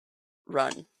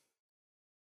run.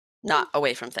 Not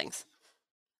away from things.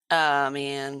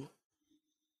 And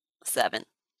 7.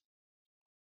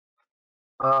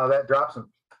 That drops him.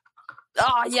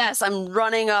 Oh yes, I'm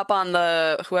running up on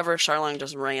the whoever Charlong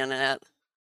just ran at.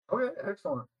 Okay,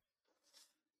 excellent.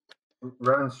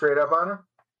 Running straight up on her?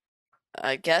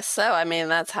 I guess so. I mean,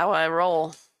 that's how I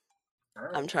roll. All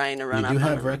right. I'm trying to run You up do on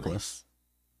have her. reckless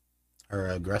or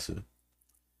aggressive.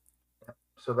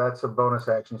 So that's a bonus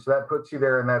action. So that puts you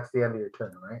there, and that's the end of your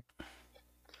turn, right?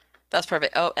 That's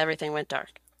perfect. Oh, everything went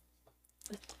dark.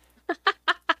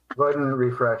 Go ahead and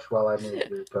refresh while I move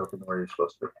your token where you're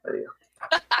supposed to be. There you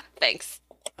go. Thanks.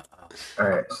 All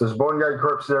right. So there's bone guard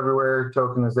corpses everywhere.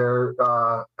 Token is there.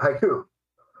 Haiku.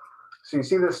 So you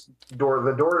see this door.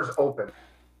 The door is open.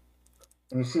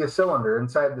 And you see a cylinder.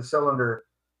 Inside the cylinder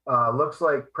looks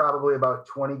like probably about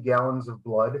 20 gallons of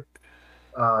blood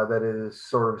that is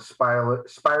sort of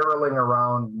spiraling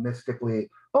around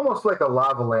mystically, almost like a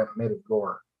lava lamp made of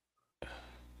gore.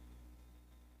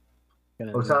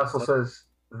 Otassel says,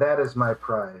 "That is my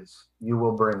prize. You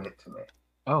will bring it to me."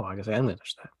 Oh, I guess I am gonna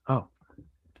touch that. Oh.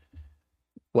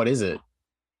 What is it?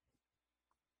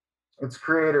 Its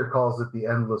creator calls it the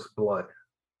endless blood.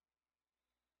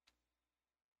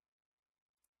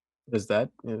 What is that?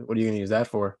 What are you gonna use that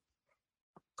for?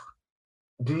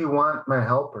 Do you want my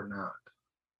help or not?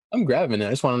 I'm grabbing it.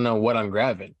 I just want to know what I'm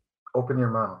grabbing. Open your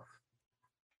mouth.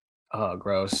 Oh,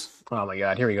 gross. Oh my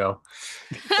god, here we go.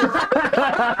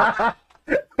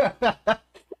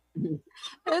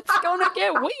 It's gonna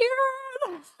get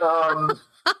weird.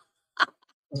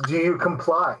 Do you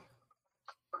comply?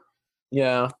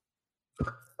 Yeah.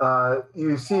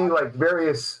 You see like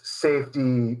various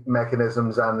safety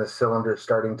mechanisms on the cylinder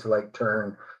starting to like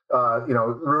turn,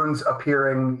 runes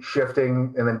appearing,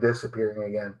 shifting, and then disappearing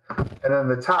again. And then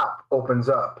the top opens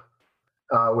up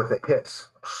with a hiss.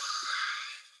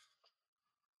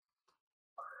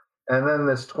 And then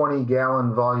this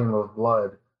 20-gallon volume of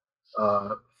blood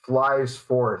flies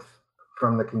forth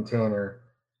from the container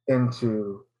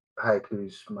into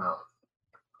Haiku's mouth.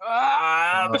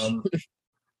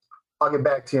 I'll get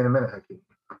back to you in a minute, Haiku.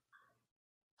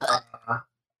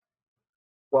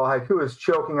 While Haiku is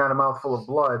choking on a mouthful of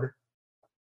blood,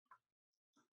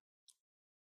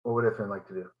 what would Ifrin like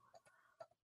to do?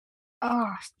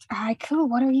 Oh, Haiku,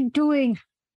 what are you doing?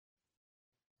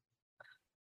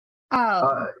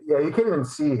 Oh, Yeah, you can't even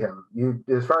see him.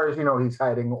 As far as you know, he's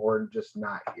hiding or just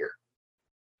not here.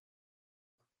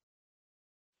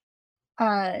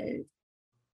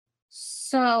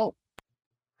 So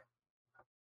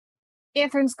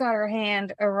Ifrin's got her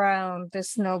hand around the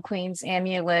Snow Queen's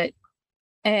amulet,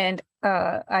 and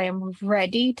I am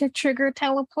ready to trigger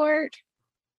teleport.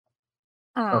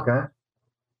 Okay.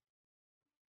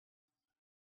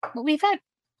 But we've had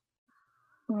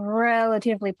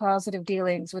relatively positive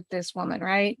dealings with this woman,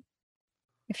 right?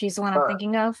 If she's the one I'm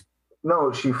thinking of.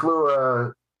 No, she flew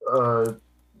an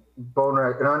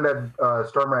undead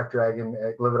stormwrack dragon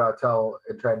at Livid Hotel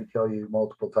and tried to kill you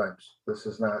multiple times. This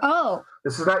is not. Oh.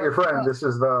 This is not your friend. This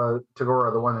is the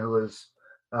Tagora, the one who was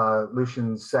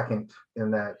Lucian's second in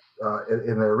that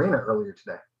in the arena earlier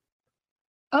today.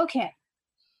 Okay.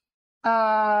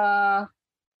 How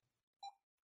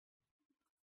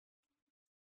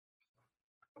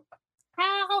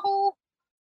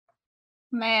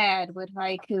mad would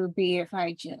Haiku be if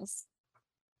I just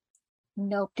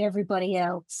noped everybody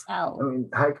else out? I mean,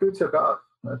 Haiku took off.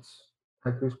 That's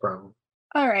Haiku's problem.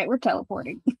 All right, we're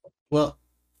teleporting. Well,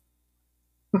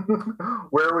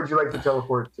 Where would you like to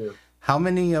teleport to? how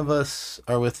many of us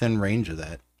are within range of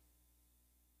that?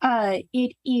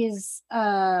 It is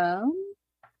oh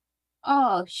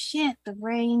shit, the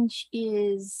range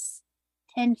is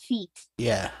 10 feet.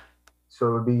 Yeah. So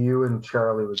it would be you and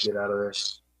Charlie would get out of there.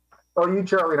 Oh, you,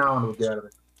 Charlie, and Alan would get out of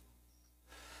there.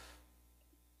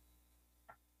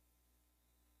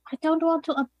 I don't want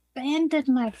to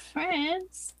abandon my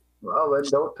friends. Well, then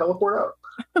don't teleport out.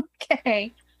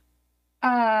 Okay.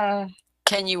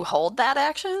 Can you hold that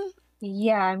action?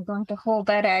 Yeah, I'm going to hold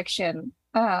that action.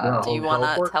 No. Do you want to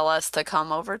teleport? tell us to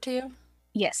come over to you?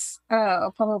 Yes.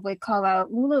 I'll probably call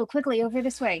out, Lulu, quickly over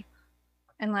this way.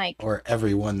 And like, Or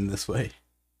everyone this way.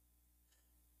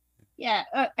 yeah,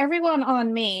 everyone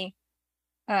on me,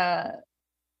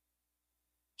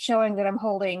 showing that I'm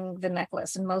holding the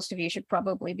necklace, and most of you should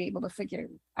probably be able to figure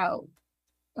out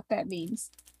what that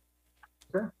means.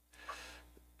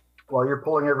 While you're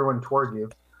pulling everyone toward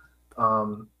you,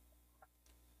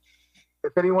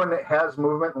 if anyone has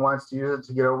movement and wants to use it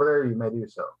to get over there, you may do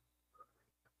so.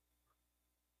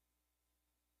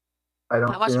 I don't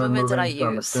How much see anyone movement did I moving, so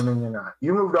I'm use? assuming you're not.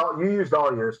 You used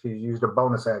all yours because you used a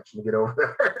bonus action to get over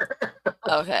there.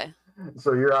 Okay.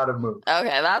 So you're out of move.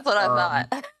 Okay, that's what I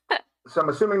thought. So I'm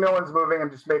assuming no one's moving.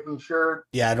 I'm just making sure.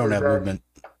 Yeah, I don't Is have that movement.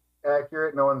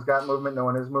 accurate? No one's got movement. No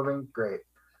one is moving. Great.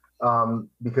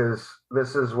 Because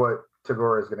this is what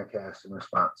Tagora is going to cast in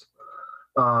response.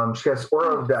 She has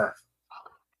Aura of Death.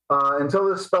 Until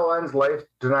this spell ends,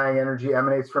 life-denying energy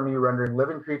emanates from you, rendering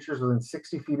living creatures within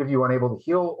 60 feet of you unable to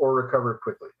heal or recover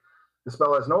quickly. The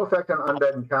spell has no effect on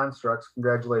undead and constructs.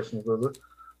 Congratulations, Lulu.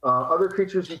 Other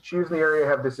creatures you choose in the area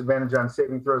have disadvantage on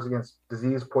saving throws against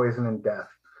disease, poison, and death.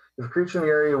 If a creature in the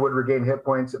area would regain hit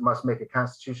points, it must make a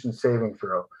Constitution saving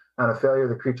throw. On a failure,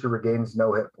 the creature regains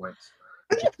no hit points.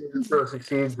 If the saving throw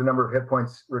succeeds, the number of hit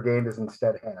points regained is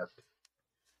instead halved.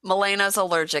 Melena's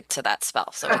allergic to that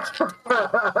spell, so we can't.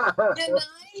 Can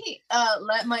I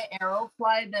let my arrow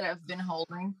fly that I've been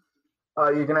holding?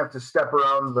 You're going to have to step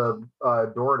around the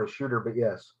door to shoot her, but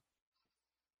yes.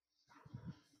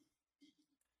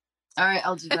 All right,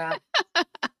 I'll do that.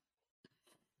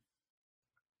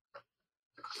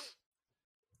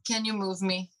 Can you move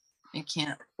me? I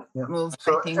can't Yeah. move.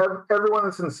 So I think. everyone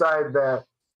that's inside that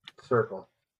circle.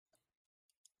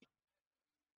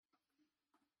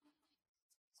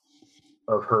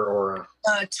 Of her aura.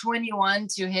 21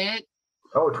 to hit.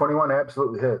 Oh, 21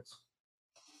 absolutely hits.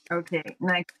 Okay,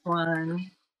 next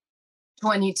one.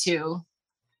 22.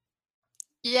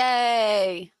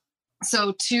 Yay!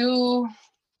 So 2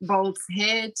 bolts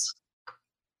hit.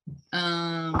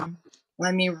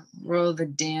 Let me roll the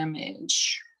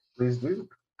damage. Please do.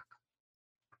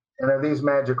 And are these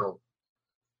magical?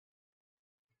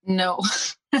 No.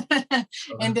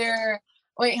 And they're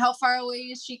wait, how far away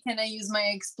is she? Can I use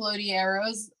my exploding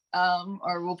arrows?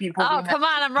 Or will people Oh, be come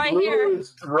on, I'm right Lulu here.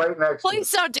 is right next Please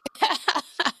don't do that.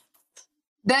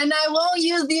 Then I won't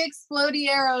use the exploding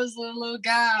arrows, Lulu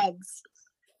gods.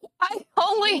 I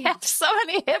only have so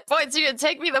many hit points. You can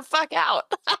take me the fuck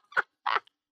out.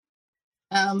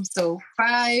 So 5.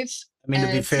 I mean,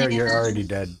 to be fair, you're already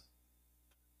dead.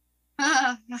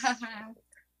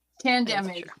 10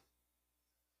 damage.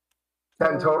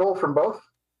 10 total from both?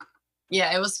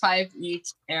 Yeah, it was 5 each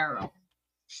arrow.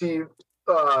 She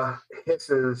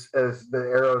hisses as the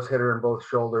arrows hit her in both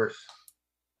shoulders.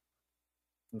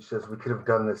 And says, we could have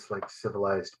done this like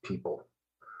civilized people.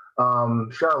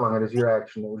 Charlung, it is your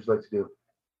action. What would you like to do?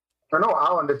 Or no,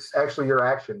 Alan, it's actually your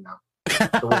action now.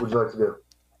 So what would you like to do?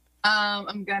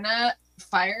 I'm gonna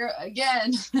fire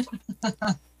again.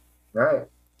 All right.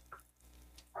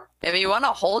 If you want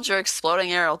to hold your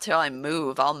exploding arrow till I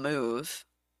move, I'll move.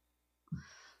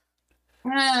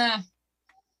 21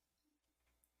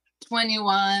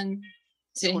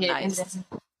 to Oh, hit, nice. and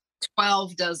then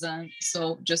 12 doesn't.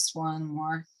 So just 1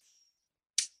 more.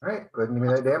 All right, go ahead and give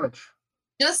me that damage.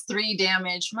 Just 3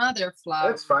 damage, mother flower.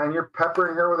 That's fine. You're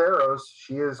peppering her with arrows.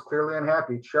 She is clearly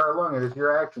unhappy. Charlung, it is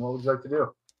your action. What would you like to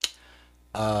do?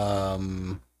 I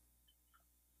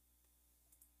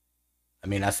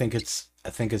mean, I think it's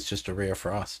just a ray of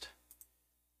frost.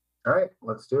 All right,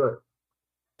 let's do it.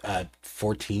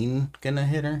 14 gonna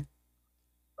hit her.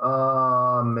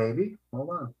 Maybe. Hold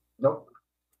on. Nope.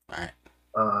 All right.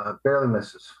 Barely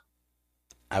misses.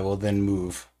 I will then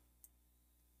move.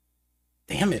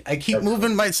 Damn it! I keep That's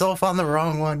moving myself on the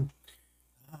wrong one,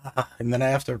 and then I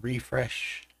have to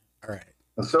refresh. All right.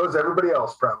 And so is everybody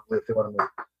else, probably, if they want to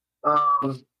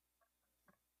move.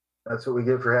 That's what we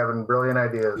get for having brilliant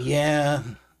ideas. Yeah.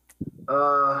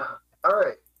 All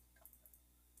right.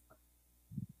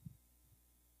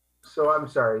 So I'm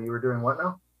sorry, you were doing what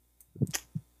now?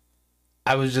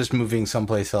 I was just moving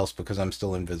someplace else because I'm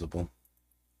still invisible.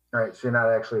 All right, so you're not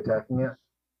actually attacking yet?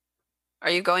 Are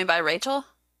you going by Rachel?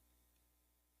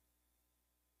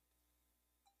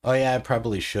 Oh yeah, I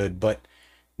probably should, but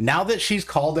now that she's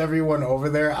called everyone over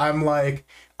there, I'm like,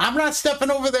 I'm not stepping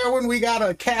over there when we got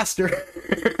a caster.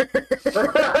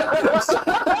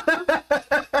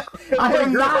 I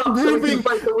am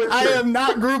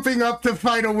not grouping up to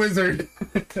fight a wizard.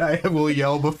 I will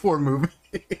yell before moving.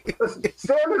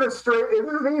 Stand in a straight. It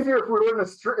is easier if we were in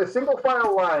a single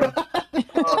file line.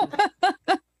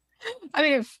 I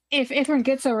mean, if Ithrin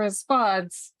gets a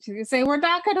response, she can say, "We're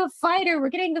not going to fight her. We're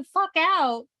getting the fuck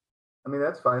out." I mean,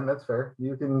 that's fine. That's fair.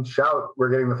 You can shout, "We're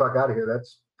getting the fuck out of here."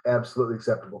 That's absolutely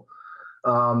acceptable.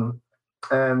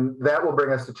 And that will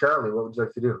bring us to Charlie. What would you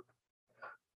like to do?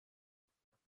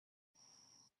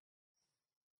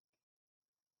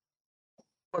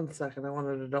 One second, I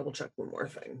wanted to double check one more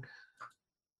thing.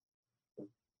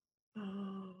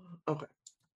 Okay.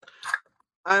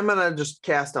 I'm gonna just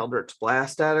cast Eldritch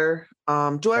Blast at her.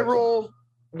 Do I roll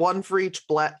one for each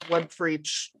one for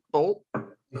each bolt?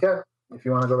 Yeah, if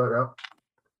you want to go that route.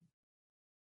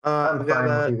 I'm fine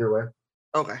with either way.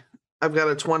 Okay. I've got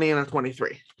a 20 and a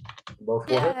 23. Both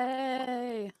will hit.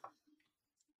 Yay!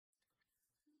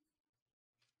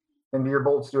 And do your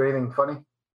bolts do anything funny?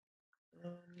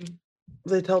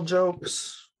 They tell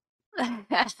jokes. Why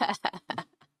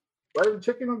did the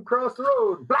chicken cross the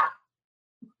road? Blah!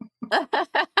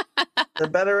 They're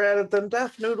better at it than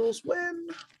Death Noodles win.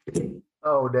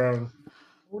 Oh, dang.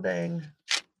 Oh, dang.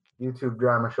 YouTube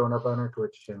drama showing up on her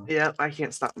Twitch channel. Yeah, I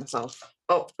can't stop myself.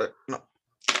 Oh, no.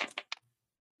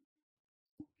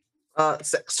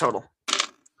 6 total.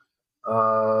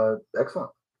 Excellent.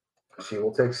 She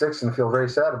will take 6 and feel very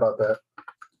sad about that.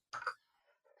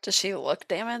 Does she look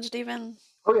damaged even?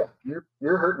 Oh yeah,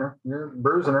 you're hurting her. You're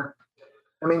bruising her.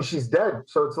 I mean, she's dead,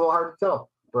 so it's a little hard to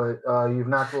tell. But you've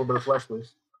knocked a little bit of flesh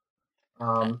loose.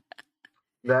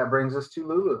 That brings us to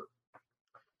Lulu.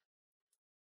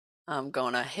 I'm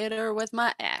gonna hit her with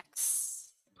my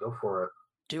axe. Go for it.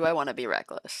 Do I want to be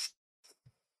reckless?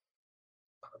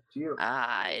 Up to you.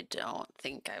 I don't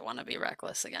think I want to be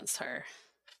reckless against her.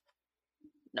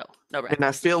 No reckless. And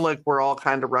I feel like we're all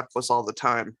kind of reckless all the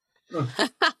time. It's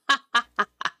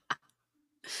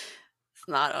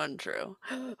not untrue.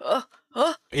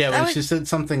 Yeah, when she said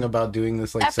something about doing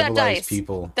this like civilized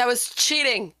people. That was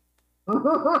cheating.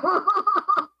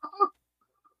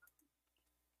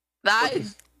 I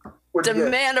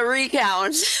demand a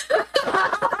recount.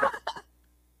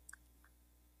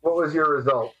 What was your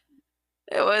result?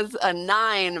 It was a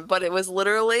 9, but it was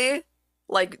literally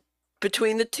like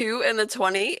between the 2 and the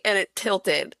 20, and it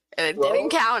tilted, and it didn't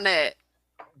count it.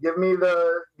 Give me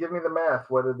the math.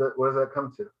 What does that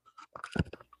come to?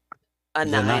 A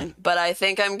 9, but I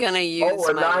think I'm gonna use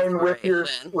a 9 with your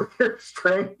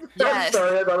strength. Yes. I'm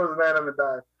sorry, I thought it was a 9 on the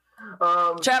die.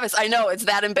 Travis, I know it's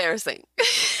that embarrassing.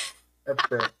 That's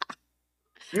fair.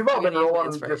 You've all been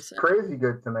rolling just crazy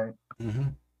good tonight. Mm-hmm.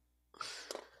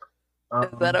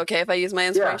 Is that okay if I use my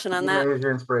inspiration on that? Yeah, use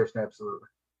your inspiration, absolutely.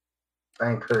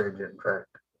 I encourage it, in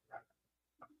fact.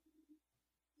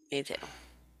 Me too.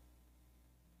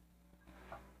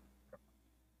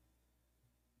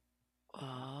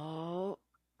 Oh.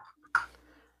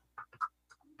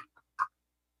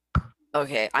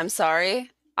 Okay, I'm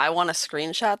sorry. I want to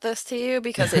screenshot this to you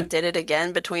because it did it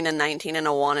again between a 19 and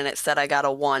a 1, and it said I got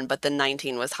a 1, but the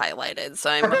 19 was highlighted, so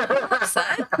I'm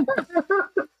upset.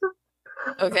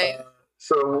 Okay.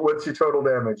 So what's your total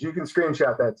damage? You can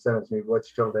screenshot that and send it to me.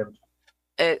 What's your total damage?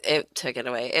 It took it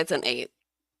away. It's an 8.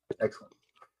 Excellent.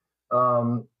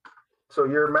 So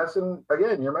you're messing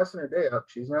her day up.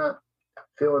 She's not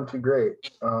feeling too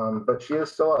great. But she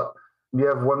is still up. You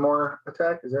have one more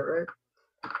attack, is that right?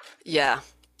 Yeah.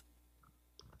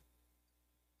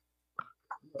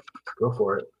 Go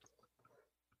for it.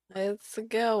 It's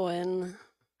going.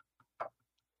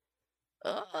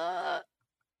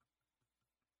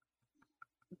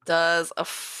 Does a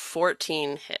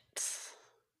 14 hit?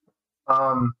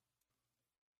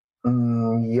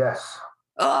 Yes.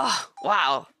 Oh,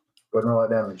 wow. Go ahead and roll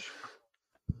that damage.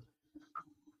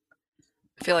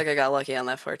 I feel like I got lucky on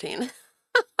that 14.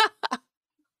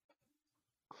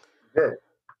 Good.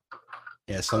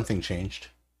 Yeah, something changed.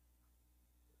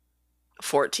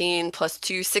 14 plus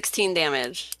 2, 16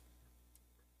 damage.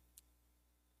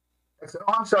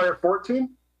 Oh, I'm sorry, 14?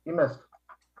 You missed.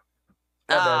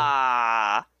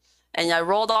 And I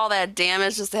rolled all that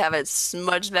damage just to have it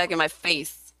smudged back in my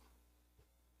face.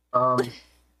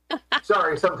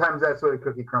 Sorry, sometimes that's where the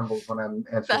cookie crumbles when I'm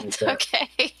answering That's the chat.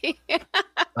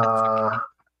 okay.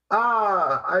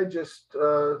 I just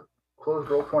closed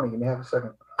roll 20. Give me half a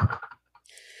second.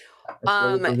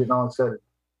 I'm getting all excited.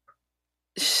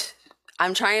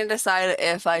 I'm trying to decide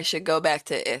if I should go back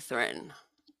to Ithrin.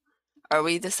 Are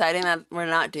we deciding that we're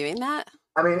not doing that?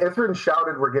 I mean, Ithrin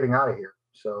shouted, "We're getting out of here."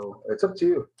 So it's up to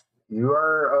you. You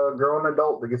are a grown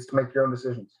adult that gets to make your own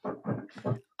decisions.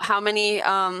 How many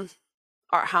are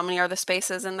the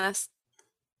spaces in this?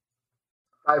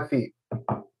 5 feet.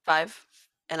 5,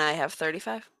 and I have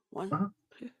 35. 1, Mhm.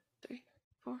 2, 3,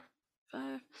 4,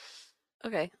 5.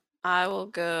 Okay, I will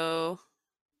go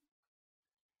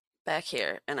back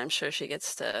here, and I'm sure she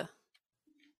gets to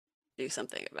do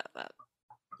something about that.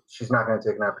 She's not going to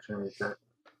take an opportunity attack.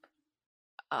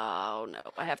 Oh no,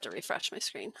 I have to refresh my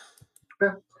screen.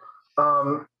 Okay.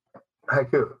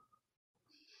 Haiku.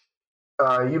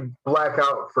 You black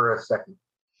out for a second.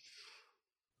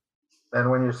 And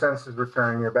when your senses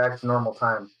return, you're back to normal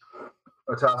time.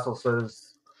 Otassel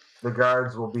says the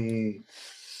guards will be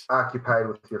occupied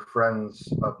with your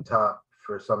friends up top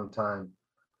for some time.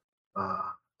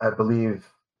 I believe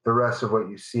the rest of what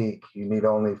you seek, you need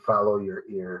only follow your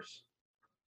ears.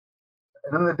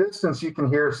 And in the distance, you can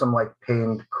hear some like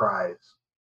pained cries.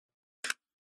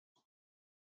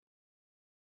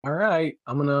 All right,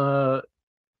 I'm gonna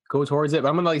go towards it, but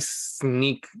I'm gonna like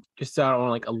sneak just so I don't want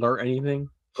to like alert anything.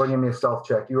 Go and give me a stealth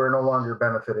check. You are no longer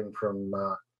benefiting from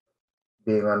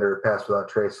being under pass without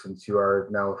trace, since you are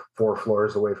now 4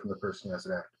 floors away from the person who has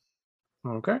an act.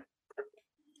 Okay.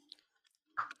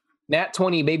 Nat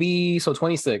 20, baby. So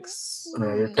 26.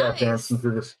 Yeah, you're tap dancing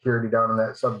through the security down in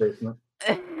that sub basement.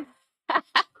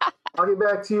 I'll get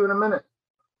back to you in a minute.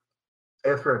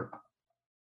 Ithrin,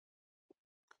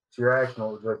 it's your action.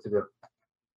 What would you like to do?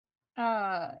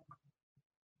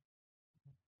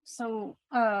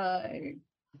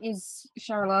 Is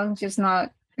Charlotte just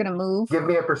not gonna move? Give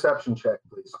me a perception check,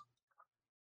 please.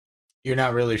 You're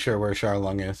not really sure where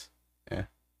Charlung is. Yeah.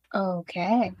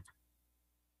 Okay.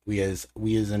 We is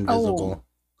invisible.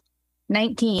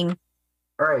 19.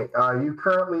 All right. You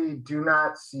currently do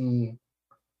not see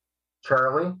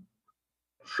Charlie,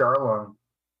 Charlung,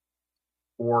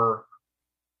 or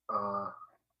Haiku.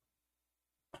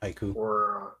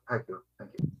 Haiku.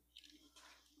 Thank you.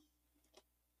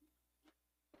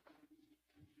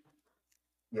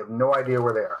 You have no idea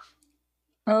where they are.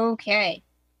 Okay.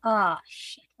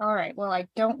 Shit. All right. Well, I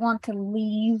don't want to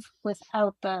leave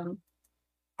without them.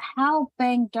 How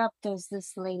banged up does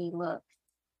this lady look?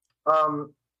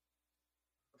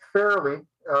 Fairly.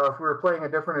 If we were playing a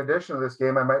different edition of this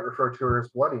game, I might refer to her as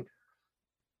bloodied.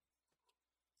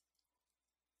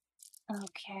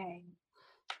 Okay.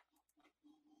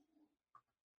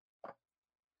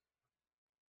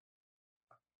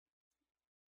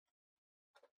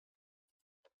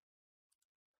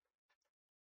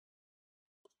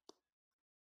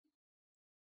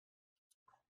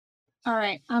 All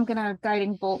right, I'm gonna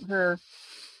guiding bolt her.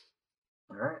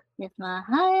 All right. With my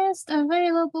highest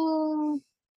available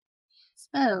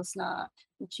spell slot,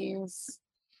 which is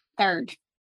 3rd.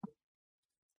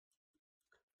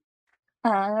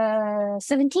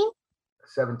 17?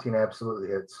 17 absolutely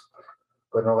hits.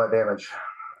 Go ahead and roll that damage.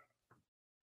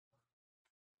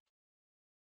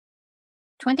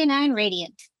 29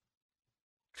 radiant.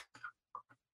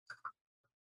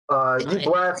 You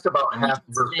blast about half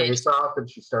of her face off and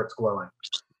she starts glowing.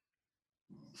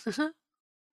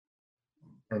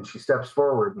 And she steps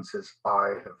forward and says,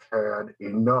 "I have had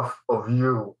enough of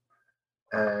you,"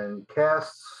 and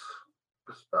casts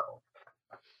the spell.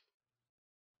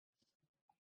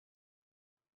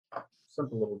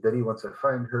 Simple little ditty once I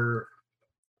find her.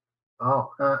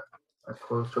 Oh, I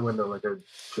closed her window like a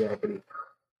jackety.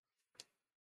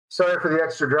 Sorry for the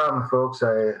extra drama, folks.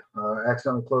 I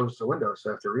accidentally closed the window, so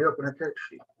I have to reopen her character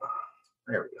sheet.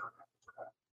 There we go.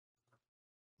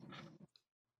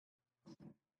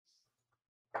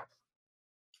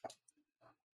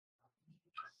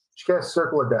 She casts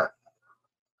Circle of Death.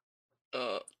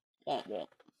 Won't.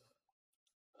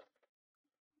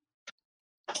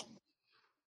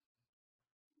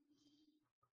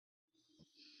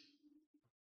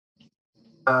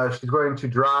 She's going to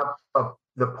drop up.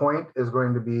 The point is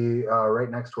going to be right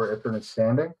next to where Ithrin is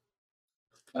standing.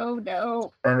 Oh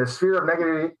no. And a sphere of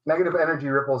negative energy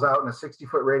ripples out in a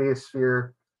 60-foot radius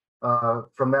sphere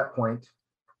from that point.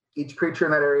 Each creature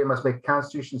in that area must make a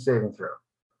Constitution saving throw.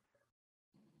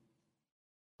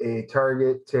 A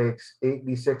target takes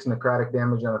 8d6 necrotic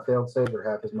damage on a failed save or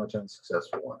half as much on a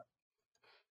successful one.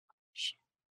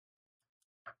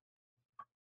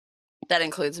 That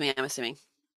includes me, I'm assuming.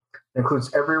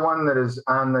 Includes everyone that is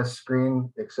on this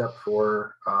screen except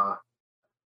for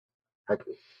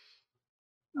Hecky.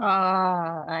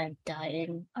 I'm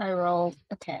dying. I rolled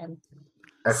a 10.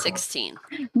 Excellent. 16.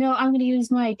 No, I'm going to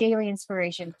use my daily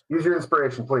inspiration. Use your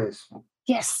inspiration, please.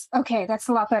 Yes. Okay, that's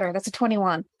a lot better. That's a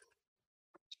 21.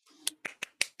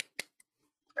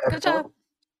 Good job.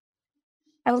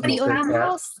 I will be Thanks, Kat.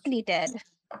 mostly dead.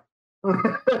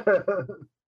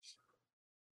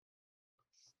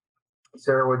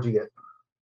 Sarah, what'd you get?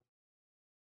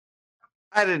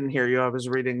 I didn't hear you. I was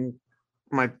reading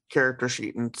my character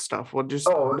sheet and stuff. What just?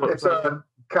 Oh, it's a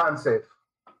con save.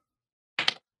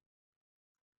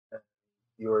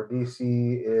 Your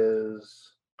DC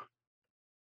is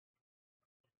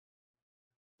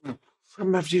I'm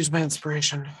gonna have to use my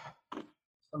inspiration.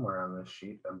 somewhere on this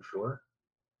sheet, I'm sure.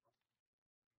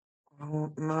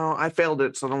 Oh, no, I failed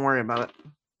it, so don't worry about it.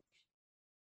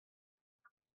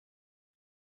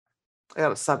 I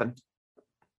got a 7.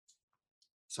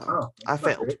 So Oh, I that's not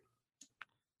failed. great.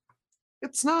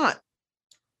 It's not.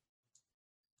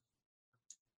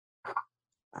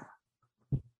 Half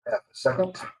a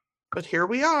second. But here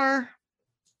we are.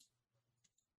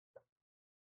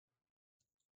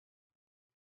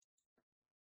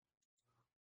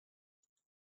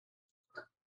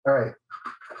 All right.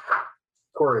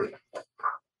 Corey,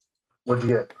 what'd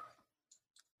you get?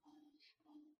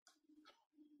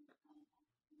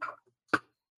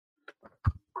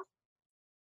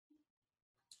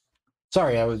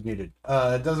 Sorry, I was muted.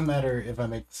 It doesn't matter if I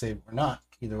make the save or not.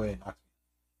 Either way, it knocks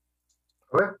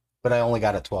me. Okay. But I only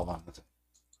got a 12 on the save.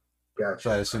 Gotcha.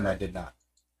 So I assume I did not.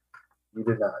 You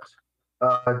did not.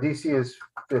 DC is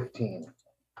 15.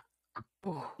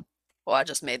 Ooh. Well, I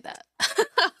just made that.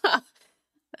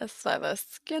 That's by the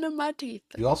skin of my teeth.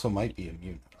 You also might be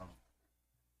immune. I don't know.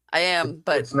 I am,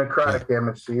 but It's necrotic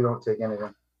damage, so you don't take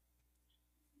anything.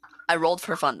 I rolled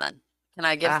for fun then. Can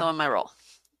I give someone my roll?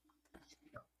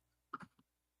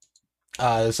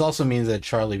 This also means that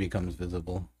Charlie becomes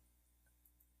visible.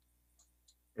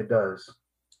 It does.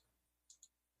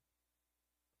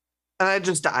 And I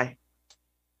just die.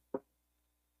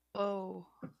 Oh.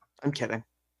 I'm kidding.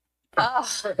 Oh.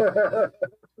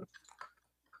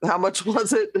 How much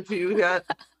was it if you got?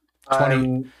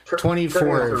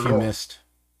 24 if you missed.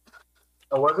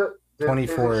 Oh, was it?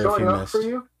 24 is it if showing you up missed. for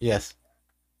you? Yes.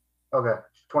 Okay.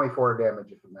 24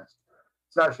 damage if you missed.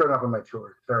 It's not showing up on my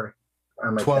chart. Sorry.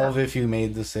 On my 12 tab. if you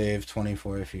made the save,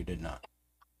 24 if you did not.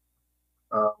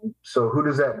 So who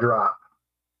does that drop?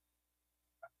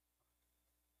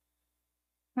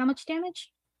 How much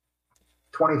damage?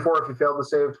 24 if you failed to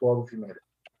save, 12 if you made it.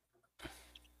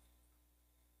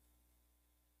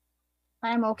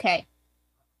 I'm okay.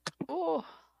 Oh.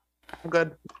 I'm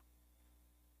good.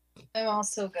 I'm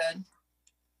also good.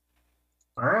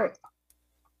 All right.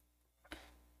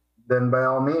 Then by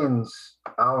all means,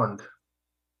 Alan.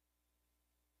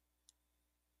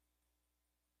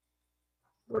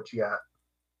 What you got?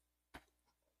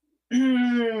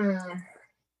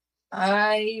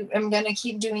 I am gonna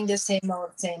keep doing the same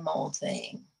old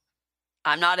thing.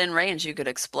 I'm not in range. You could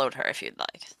explode her if you'd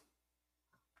like.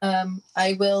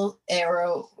 I will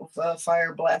arrow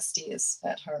fire blasties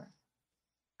at her.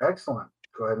 Excellent.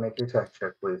 Go ahead and make your attack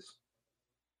check, please.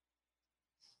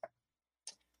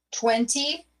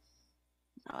 20.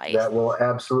 Nice. That will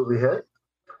absolutely hit.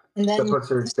 And That then puts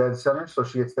her dead center, so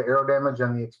she gets the arrow damage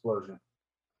and the explosion.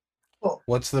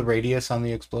 What's the radius on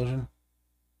the explosion?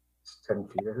 It's 10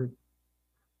 feet, I think.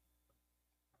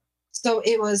 so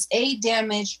it was 8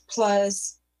 damage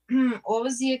plus what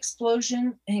was the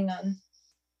explosion? Hang on.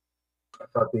 I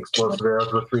thought the explosive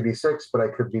arrows were 3d6, but I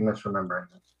could be misremembering.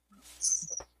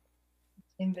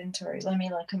 Inventory. Let me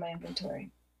look at my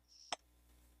inventory.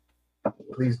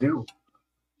 Please do.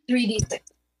 3d6.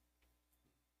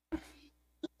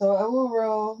 So I will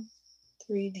roll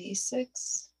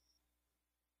 3d6.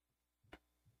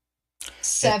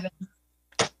 7.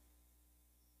 All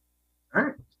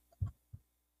right.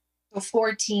 So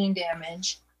 14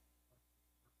 damage.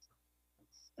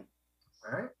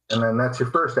 All right. And then that's your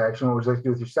first action. What would you like to do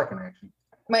with your second action?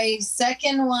 My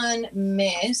second one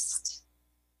missed.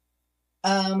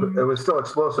 It was still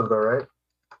explosive, though, right?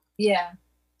 Yeah.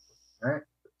 All right.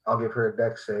 I'll give her a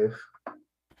dex save.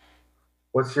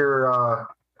 What's your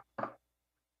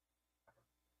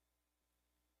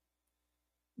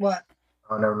What?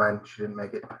 Oh, never mind. She didn't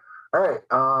make it. All right.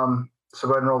 So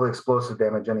go ahead and roll the explosive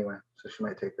damage anyway. So she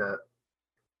might take that.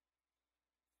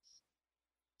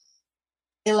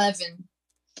 11.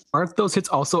 Aren't those hits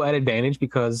also at advantage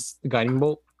because the guiding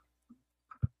bolt?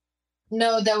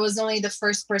 No, that was only the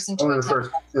first person to Only attack.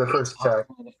 the first attack.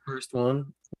 The first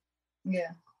one.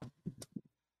 Yeah.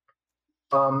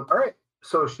 All right.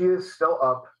 So she is still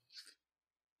up.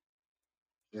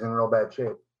 She's in real bad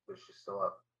shape, but she's still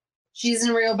up. She's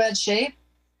in real bad shape.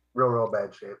 Real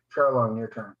bad shape. Charlone, your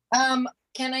turn.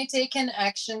 Can I take an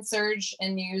action surge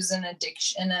and use an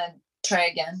addiction and try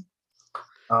again?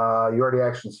 You already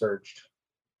action surged.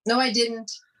 No, I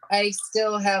didn't. I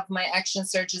still have my action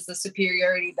surge as the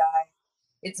superiority die.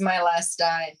 It's my last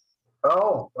die.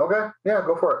 Oh, okay. Yeah,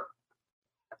 go for it.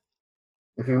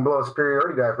 If you can blow a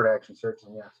superiority die for an action surge,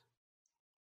 then yes.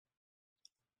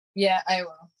 Yeah, I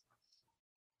will.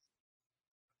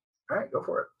 All right, go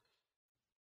for it.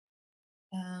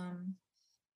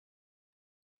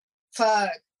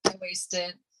 Fuck, I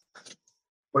wasted.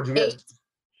 What'd you get?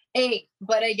 8,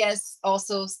 but I guess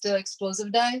also still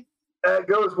explosive die. It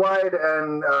goes wide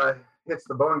and hits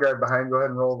the bone guard behind. Go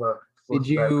ahead and roll the. Did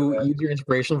you use your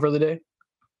inspiration for the day?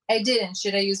 I didn't.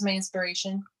 Should I use my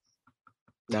inspiration?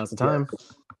 Now's the time.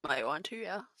 Yes. Might want to,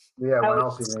 yeah. Yeah, I when would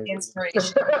else use you the need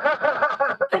inspiration.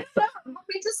 I'm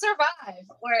hoping to survive.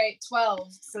 All right,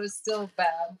 12, so it's still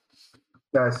bad.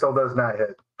 No, it still does not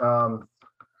hit.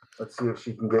 Let's see if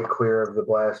she can get clear of the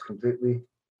blast completely.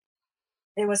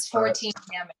 It was 14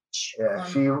 damage. Yeah,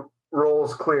 she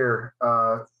rolls clear,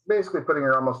 basically putting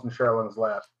her almost in Charlone's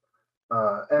lap.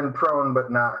 And prone,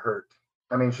 but not hurt.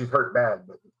 I mean, she's hurt bad,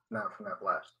 but not from that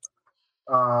blast.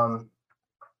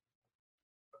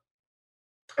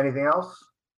 Anything else?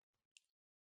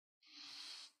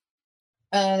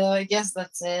 I guess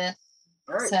that's it.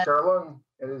 All right, Set. Charlone,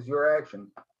 it is your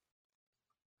action.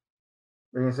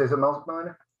 Are you gonna say something else,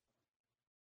 Melinda?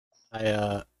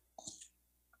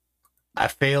 I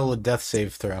fail a death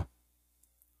save throw.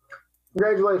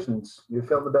 Congratulations, you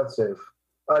failed the death save.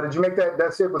 Did you make that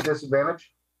death save with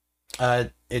disadvantage?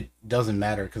 It doesn't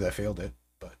matter because I failed it,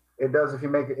 but It does if you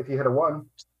hit a 1.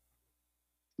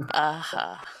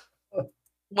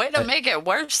 Way to make it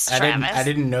worse, I Travis.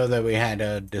 didn't know that we had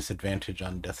a disadvantage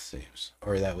on death saves,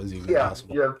 or that was even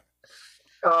possible. Yeah.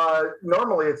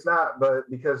 Normally it's not, but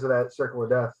because of that circle of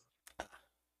death,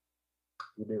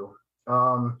 you do.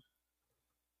 Or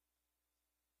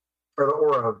the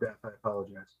aura of death. I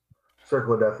apologize.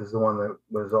 Circle of death is the one that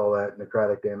was all that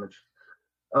necrotic damage.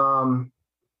 All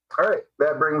right,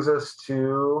 that brings us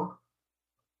to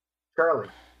Charlie.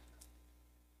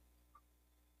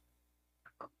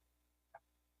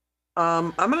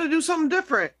 I'm gonna do something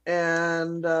different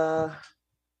and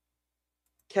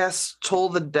cast Toll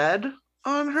the Dead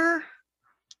on her.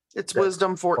 It's That's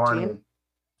Wisdom 14. Funny.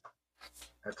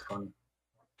 That's funny.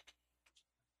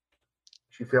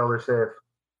 She failed her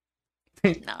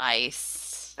save.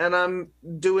 Nice. And I'm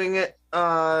doing it.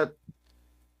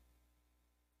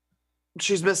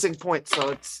 She's missing points, so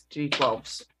it's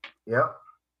D12s. Yep.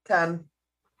 10.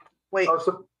 Wait, Oh,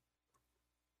 so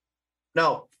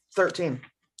no, 13.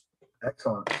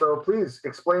 excellent. So please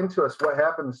explain to us what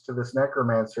happens to this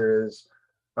necromancer as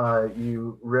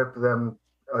you rip them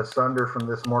asunder from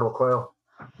this mortal coil.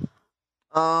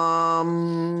 I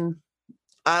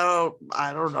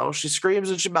don't know. She screams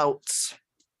and she melts.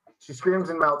 She screams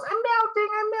and melts. I'm melting.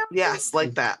 Yes,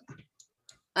 like that.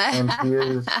 And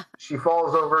she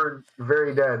falls over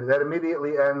very dead. That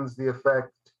immediately ends the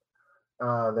effect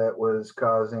that was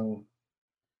causing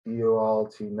you all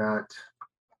to not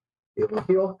be able to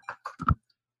heal.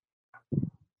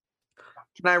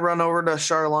 Can I run over to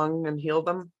Charlung and heal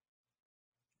them?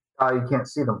 You can't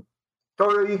see them.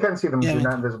 Oh, you can see them. Yeah. They're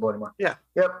not invisible anymore. Yeah.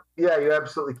 Yep. Yeah, you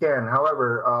absolutely can.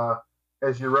 However,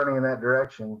 as you're running in that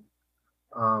direction,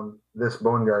 this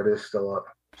bone guard is still up.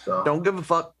 So Don't give a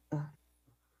fuck.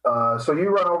 So you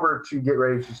run over to get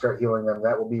ready to start healing them.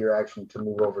 That will be your action to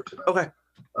move over to them. Okay.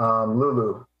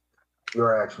 Lulu,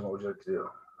 your action. What would you like to do?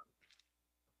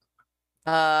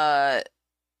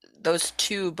 Those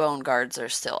 2 bone guards are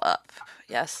still up.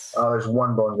 Yes. There's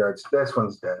one bone guard. This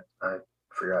one's dead. I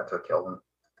forgot to kill them.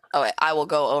 Oh wait, I will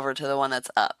go over to the one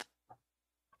that's up.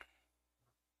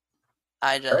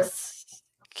 I just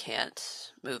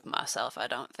can't move myself, I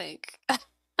don't think. There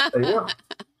you go.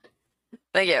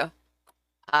 Thank you.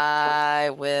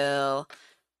 I will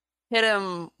hit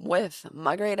him with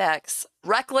my great axe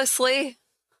recklessly.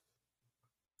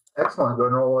 Excellent. Go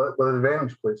and roll with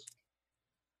advantage, please.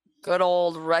 Good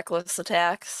old reckless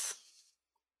attacks.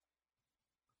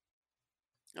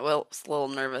 Well, I was a little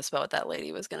nervous about what that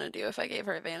lady was going to do if I gave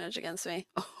her advantage against me.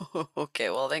 Okay,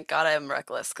 well, thank God I'm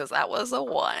reckless because that was a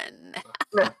 1.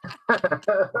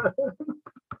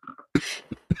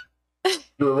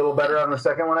 Do a little better on the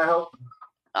second one, I hope.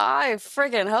 I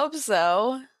friggin' hope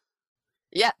so.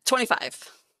 Yeah, 25.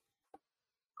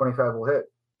 25 will hit.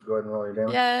 Go ahead and roll your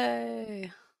damage.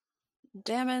 Yay.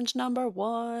 Damage number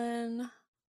 1.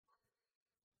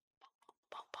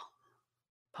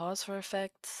 Pause for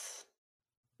effect.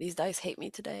 These dice hate me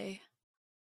today.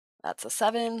 That's a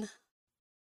 7.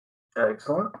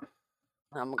 Excellent.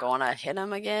 I'm going to hit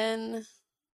him again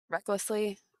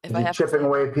recklessly. If I You're have to chipping say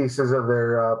away that. pieces of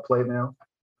their plate now.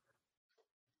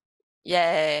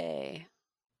 Yay.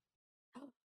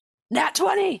 Nat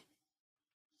 20.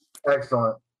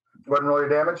 Excellent. Go ahead and roll your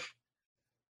damage.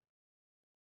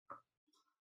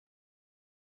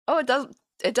 Oh,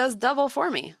 it does double for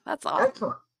me. That's awesome.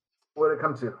 Excellent. What did it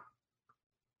come to?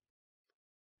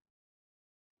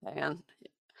 Hang on.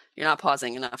 You're not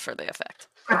pausing enough for the effect.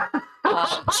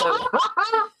 So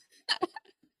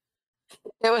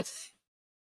it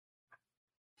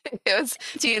was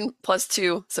 15 plus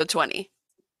 2, so 20.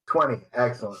 20.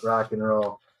 Excellent. Rock and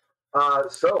roll.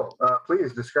 So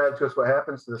please describe to us what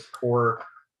happens to this poor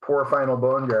final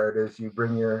bone guard as you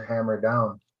bring your hammer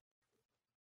down.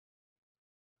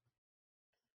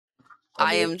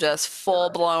 I am just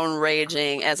full-blown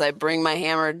raging as I bring my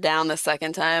hammer down the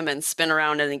second time and spin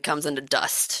around and he comes into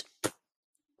dust.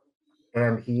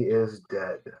 And he is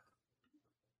dead.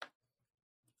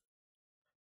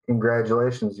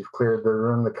 Congratulations, you've cleared the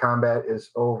room. The combat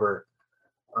is over.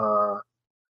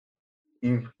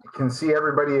 You can see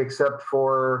everybody except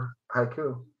for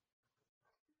Haiku.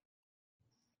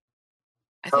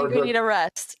 I How think would we you need a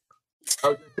rest. How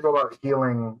would you go about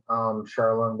healing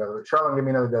Charlone, by the way? Charlone, give me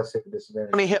another death save at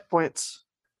disadvantage. How many hit points?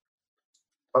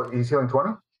 Oh, he's healing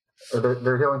 20? Or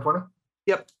they're healing 20?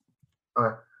 Yep.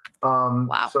 Okay.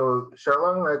 Wow. So,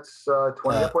 Charlone, that's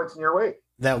 20 hit points in your way.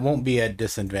 That won't be at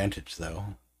disadvantage, though,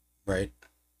 right?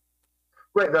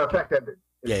 Right, the effect ended.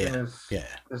 Yeah.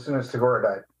 As soon as Tagora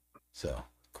died. So,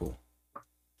 cool.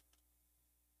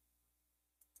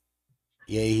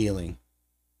 Yay, healing.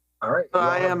 All right.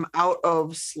 I am out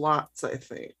of slots, I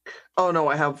think. Oh, no,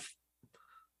 I have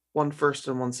one first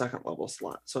and one second level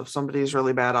slot. So if somebody's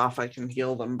really bad off, I can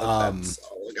heal them, but that's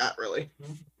all I got, really.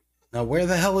 Now, where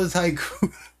the hell is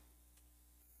Haiku?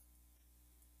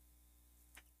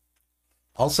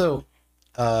 Also,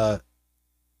 does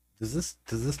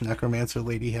this necromancer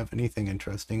lady have anything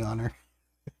interesting on her?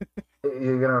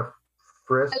 You're gonna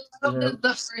frisk? That's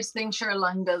the first thing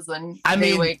Sherlung does when I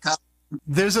they mean, wake up.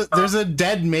 There's a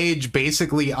dead mage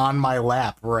basically on my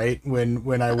lap, right?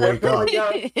 When I wake up.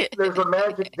 Yeah, there's a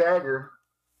magic dagger.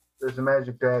 There's a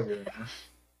magic dagger.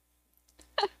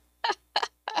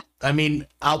 I mean,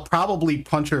 I'll probably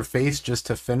punch her face just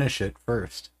to finish it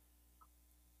first.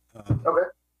 Okay.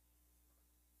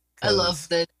 I love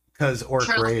that. Because orc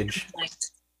Sherlock rage. is like,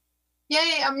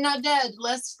 yay, I'm not dead.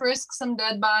 Let's frisk some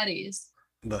dead bodies.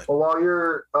 But Well, while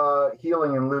you're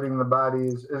healing and looting the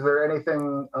bodies, is there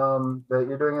anything that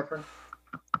you're doing, Ithrin?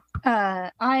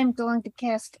 I'm going to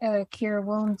cast Cure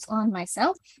Wounds on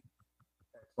myself.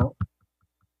 Excellent.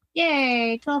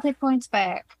 Yay, 12 hit points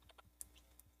back.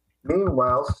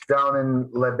 Meanwhile, down in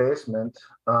the basement,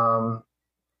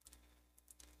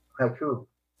 Haiku.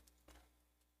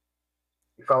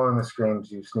 Following the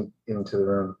screams, you sneak into the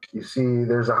room. You see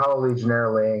there's a Hollow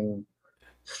Legionnaire laying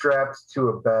strapped to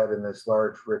a bed in this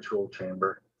large ritual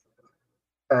chamber.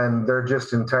 And they're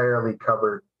just entirely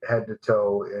covered head to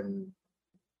toe in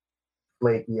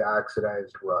flaky,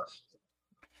 oxidized rust.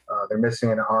 They're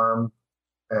missing an arm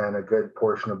and a good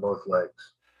portion of both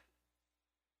legs.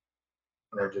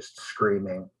 They're just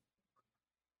screaming.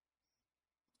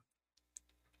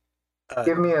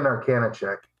 Give me an Arcana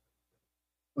check.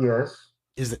 Yes.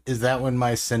 is that when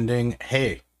my sending,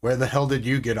 hey, where the hell did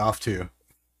you get off to?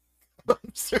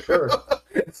 Sure.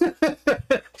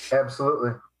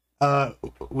 Absolutely.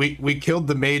 We killed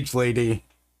the mage lady.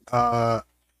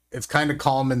 It's kind of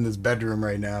calm in this bedroom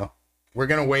right now. We're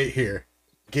gonna wait here.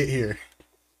 Get here.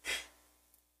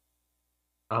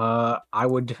 I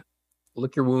would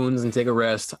lick your wounds and take a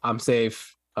rest. I'm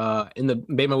safe.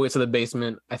 Made my way to the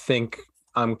basement. I think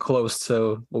I'm close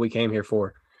to what we came here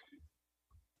for.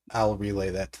 I'll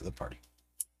relay that to the party.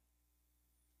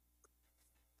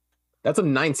 That's a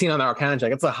 19 on the Arcana check.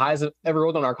 That's the highest I've ever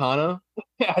rolled on Arcana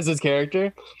as his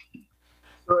character.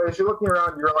 So as you're looking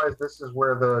around, you realize this is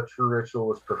where the true ritual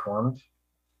was performed.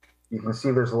 You can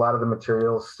see there's a lot of the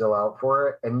materials still out for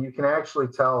it, and you can actually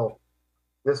tell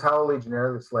this Hollow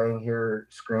Legionnaire that's laying here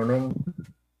screaming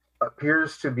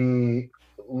appears to be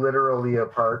literally a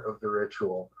part of the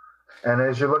ritual. And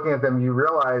as you're looking at them, you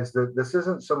realize that this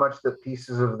isn't so much that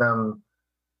pieces of them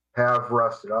have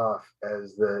rusted off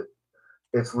as that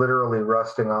it's literally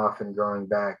rusting off and growing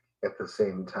back at the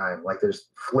same time. Like there's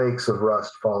flakes of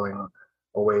rust falling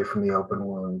away from the open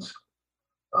wounds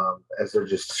as they're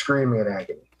just screaming in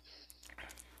agony.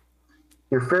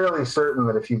 You're fairly certain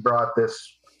that if you brought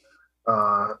this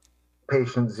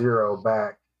patient 0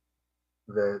 back,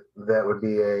 that would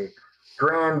be a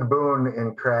grand boon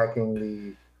in cracking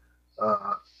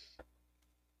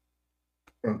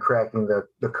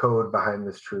the code behind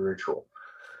this true ritual.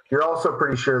 You're also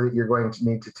pretty sure that you're going to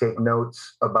need to take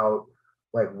notes about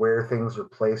like where things are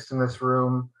placed in this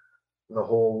room, the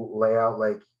whole layout.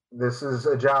 Like this is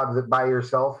a job that by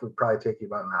yourself would probably take you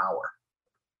about an hour.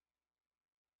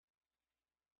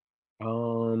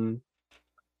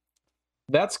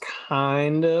 That's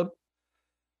kind of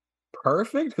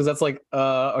perfect because that's like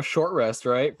a short rest,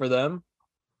 right, for them.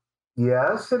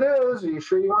 Yes, it is. Are you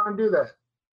sure you want to do that?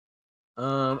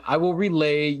 I will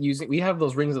relay using. We have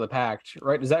those rings of the pact,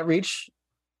 right? Does that reach?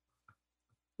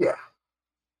 Yeah.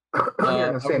 You're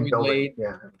in the same building.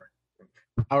 Yeah.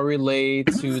 I'll relay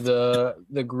to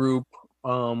the group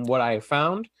what I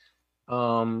found.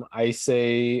 I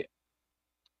say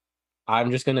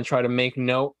I'm just gonna try to make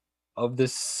note of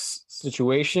this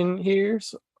situation here.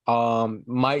 So,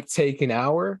 might take an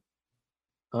hour.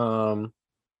 Try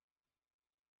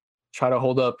to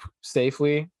hold up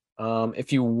safely.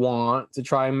 If you want to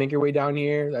try and make your way down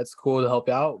here, that's cool to help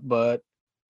out, but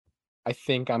I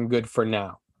think I'm good for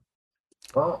now.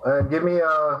 Well, give me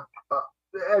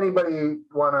anybody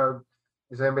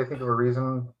does anybody think of a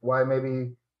reason why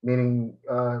maybe meeting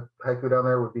Haiku down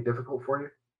there would be difficult for you?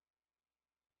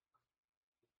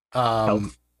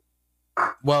 Health.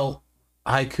 Well,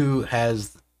 Haiku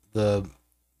has the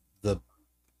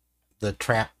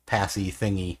trap passy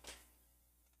thingy.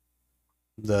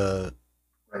 The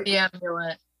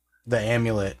amulet. The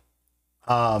amulet.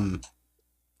 I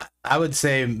would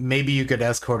say maybe you could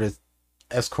escort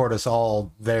us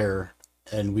all there,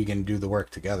 and we can do the work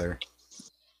together.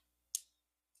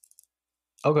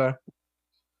 Okay.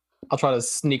 I'll try to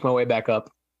sneak my way back up.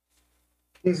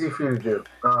 Easy for you to do.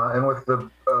 And with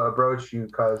the brooch, you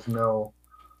cause no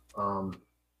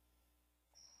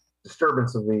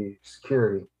disturbance of the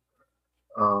security.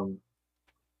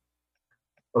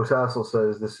 Osassel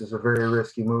says this is a very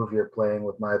risky move you're playing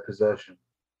with my possession.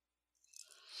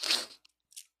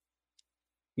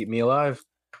 Keep me alive.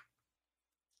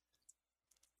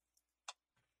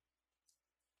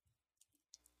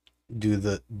 Do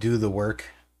the work.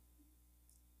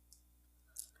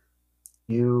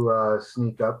 You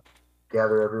sneak up,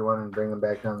 gather everyone, and bring them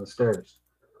back down the stairs.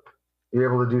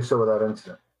 You're able to do so without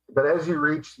incident. But as you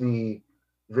reach the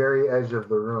very edge of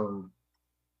the room,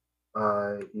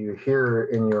 you hear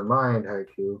in your mind,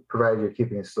 Haiku, provided you're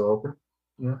keeping it still open.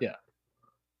 Yeah.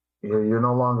 You're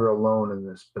no longer alone in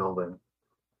this building.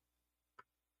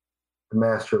 The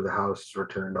master of the house has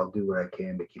returned. I'll do what I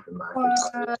can to keep him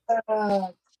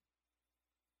occupied.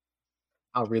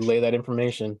 I'll relay that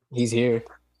information. He's here.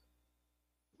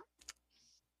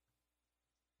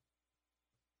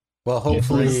 Well,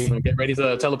 hopefully, get ready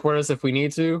to teleport us if we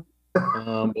need to.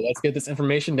 But let's get this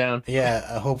information down.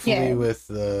 Yeah, hopefully with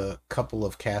a couple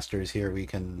of casters here, we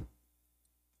can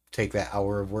take that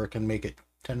hour of work and make it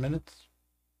 10 minutes.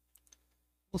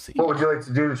 We'll see. What would you like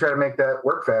to do to try to make that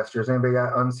work faster? Has anybody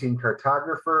got unseen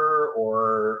cartographer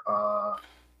or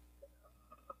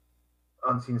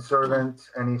unseen servant?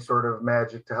 Any sort of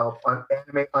magic to help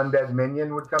animate undead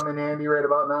minion would come in handy right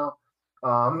about now.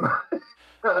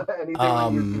 Anything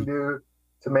that you can do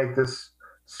to make this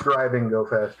scribing go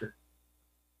faster?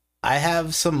 I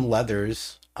have some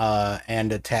leathers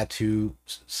and a tattoo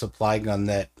supply gun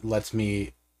that lets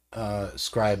me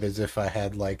scribe as if I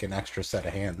had like an extra set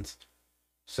of hands.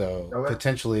 So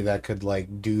potentially that could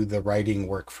like do the writing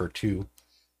work for two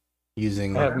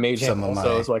using I have mage some hand of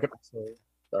also, my... so I can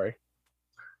sorry.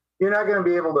 You're not going to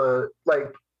be able to,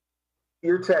 like,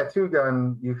 your tattoo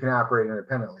gun you can operate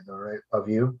independently though, right? Of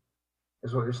you,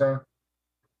 is what you're saying?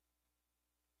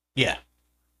 Yeah.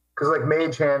 Because like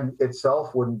mage hand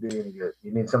itself wouldn't do you any good.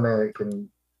 You need something that can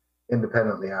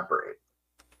independently operate.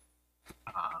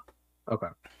 Okay.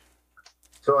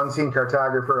 So unseen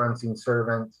cartographer, unseen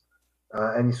servant,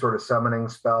 any sort of summoning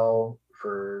spell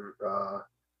for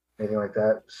anything like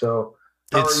that. So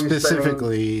it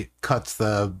specifically cuts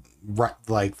the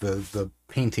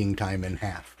painting time in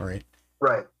half, right?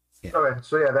 Right. Yeah. Okay.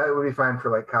 So yeah, that would be fine for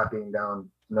like copying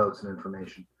down notes and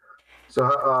information.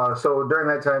 So so during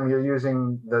that time, you're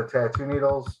using the tattoo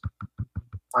needles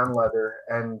on leather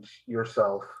and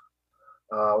yourself.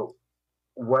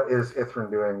 What is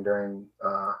Ithrin doing during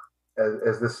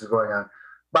as this is going on?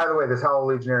 By the way, this Hollow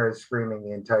Legionnaire is screaming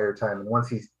the entire time, and once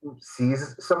he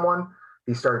sees someone,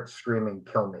 he starts screaming,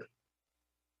 "Kill me!"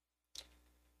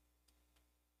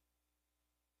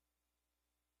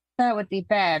 That would be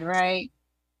bad, right?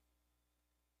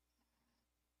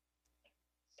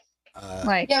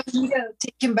 Like, yeah, but you gotta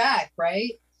take him back,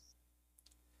 right?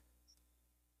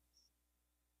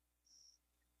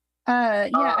 Yeah,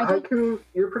 I did. Haiku,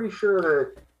 you're pretty sure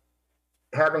that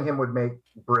having him would make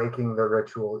breaking the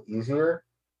ritual easier,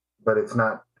 but it's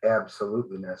not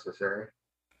absolutely necessary.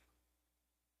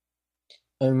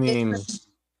 I mean,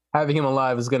 having him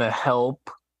alive is gonna help,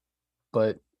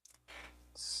 but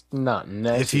it's not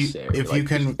necessary. if you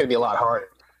can- it's gonna be a lot harder.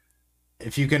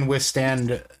 If you can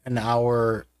withstand an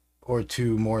hour or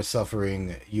two more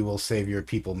suffering, you will save your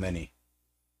people many.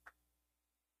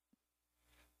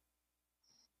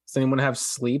 Does anyone have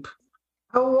sleep?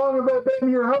 How long have I been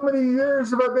here? How many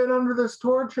years have I been under this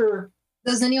torture?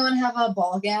 Does anyone have a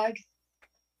ball gag?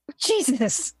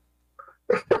 Jesus.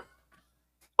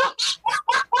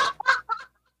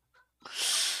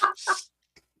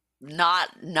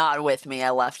 Not with me.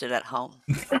 I left it at home.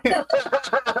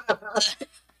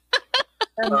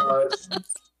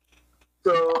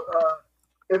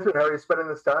 Ifrit, how are you spending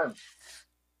this time?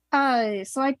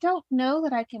 So I don't know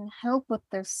that I can help with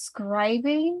the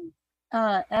scribing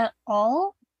at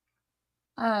all.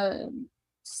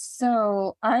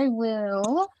 So I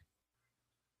will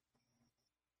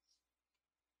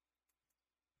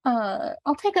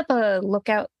I'll take up a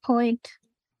lookout point.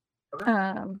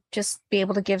 Okay. Just be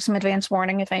able to give some advance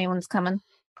warning if anyone's coming.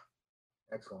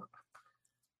 Excellent.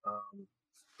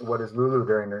 What is Lulu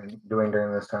doing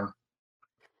during this time?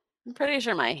 I'm pretty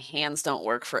sure my hands don't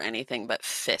work for anything but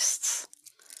fists.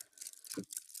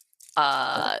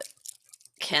 Can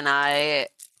I?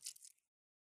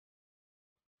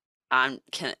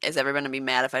 Is everyone gonna be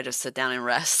mad if I just sit down and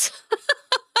rest?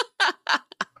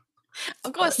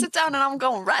 I'm going to sit down and I'm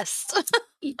going to rest.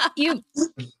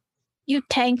 You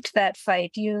tanked that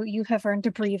fight. You have earned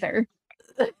a breather.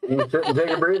 You take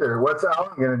a breather. What's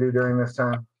Alan going to do during this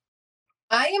time?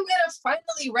 I am going to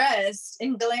finally rest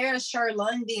and glare at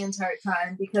Charlene the entire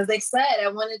time because they said I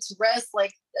wanted to rest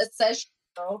like a session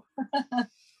ago.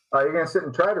 You're going to sit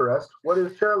and try to rest. What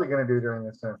is Charlie going to do during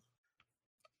this time?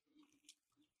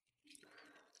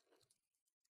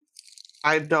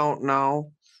 I don't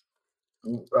know.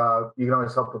 You can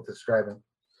always help with describing.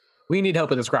 We need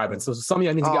help with describing. So some of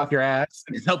you need to get off your ass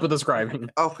and help with describing.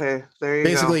 Okay, there you go.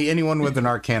 Basically, anyone with an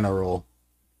Arcana roll.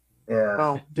 Yeah.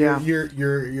 Oh, yeah.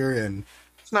 You're in.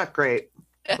 It's not great.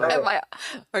 My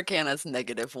Arcana's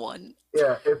 -1.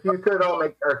 Yeah, if you could all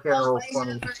make Arcana Oh, rolls I for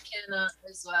me. have Arcana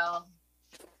as well.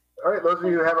 All right, those of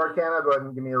you who have Arcana, go ahead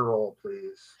and give me a roll,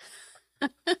 please.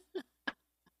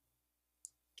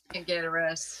 Can't get a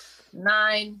rest.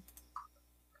 9.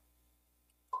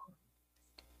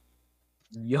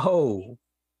 Yo.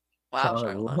 Wow,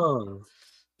 Charlene. Charlotte.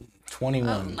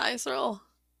 21. Nice roll.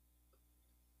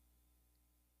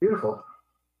 Beautiful.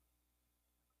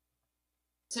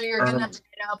 So you're gonna add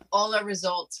up all our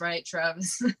results, right,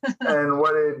 Travis? And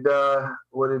what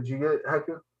did you get,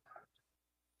 Haiku?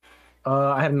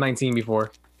 I had a 19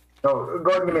 before. Oh, go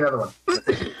ahead and give me another one.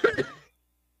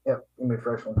 Yep, give me a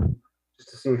fresh one. Just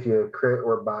to see if you crit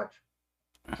or botch.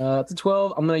 It's a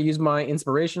 12. I'm gonna use my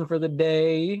inspiration for the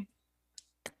day.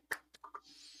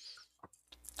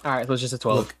 All right, so it's just a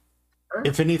 12. Look,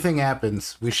 if anything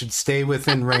happens, we should stay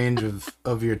within range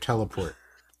of your teleport.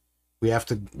 We have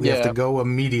to go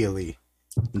immediately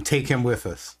and take him with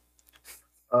us.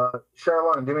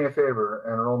 Charlene, do me a favor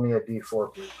and roll me a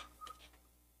d4, please.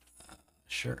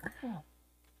 Sure.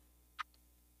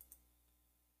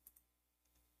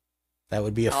 That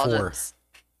would be a I'll 4. just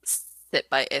sit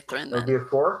by Ithrin That would be then. a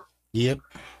 4? Yep.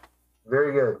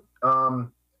 Very good.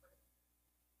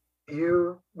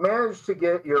 You managed to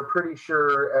get, you're pretty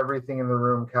sure, everything in the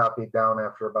room copied down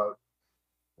after about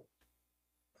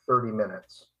 30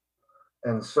 minutes.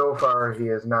 And so far, he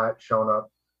has not shown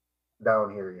up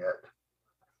down here yet.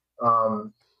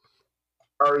 Are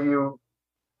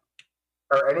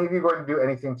any of you going to do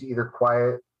anything to either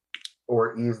quiet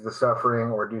or ease the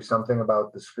suffering or do something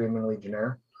about the screaming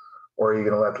Legionnaire? Or are you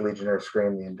going to let the Legionnaire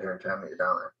scream the entire time that you're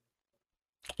down there?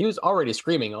 He was already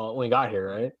screaming when we got here,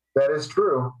 right? That is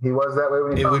true. He was that way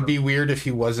when he It would be weird if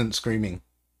he wasn't screaming.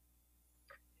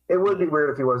 It would be weird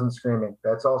if he wasn't screaming.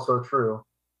 That's also true.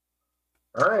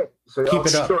 All right. So Keep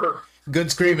it up. Sort of Good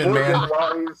screaming, man.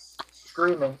 while he's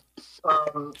screaming.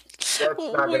 That's not going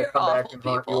to We're come back awful and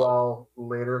haunt you people. all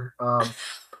later.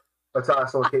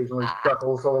 Latassa occasionally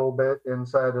chuckles a little bit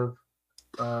inside of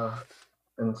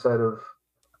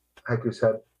Haiku's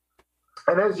head.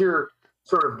 And as you're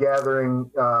sort of gathering,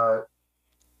 are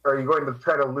you going to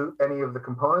try to loot any of the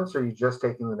components, or are you just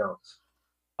taking the notes?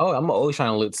 Oh, I'm always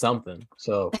trying to loot something.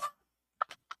 So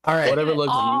All right. whatever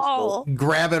looks Oh. useful.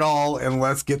 Grab it all and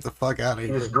let's get the fuck out of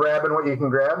You're here. just grabbing what you can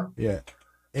grab? Yeah.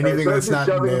 Right, Anything so that's just not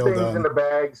shoving nailed things on. into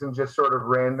bags and just sort of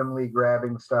randomly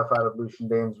grabbing stuff out of Lucian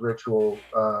Dane's ritual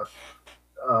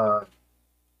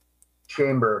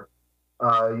chamber.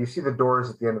 you see the doors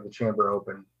at the end of the chamber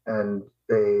open, and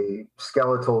a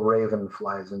skeletal raven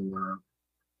flies in the room.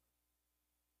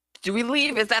 Do we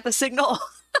leave? Is that the signal?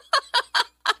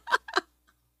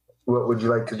 What would you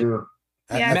like to do?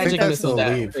 Yeah, I think Magic that's missile the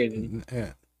that leave. raven.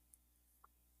 Yeah.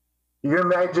 You're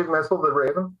gonna magic missile the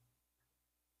raven?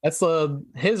 That's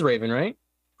his raven, right?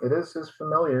 It is his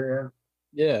familiar,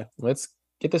 Yeah. Let's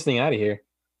get this thing out of here.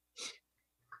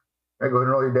 yeah. Go ahead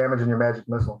and roll your damage on your magic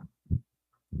missile.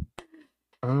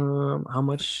 How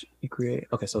much you create?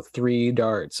 Okay, so 3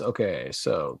 darts. Okay,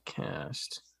 so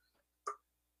cast.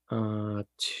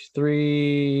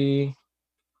 3,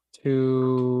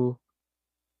 2,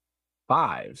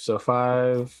 5. So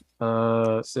 5,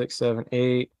 6, 7,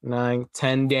 8, 9,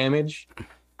 10 damage.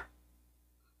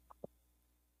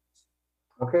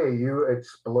 Okay, you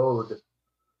explode.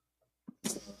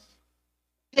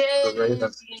 The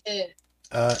raven. Shit.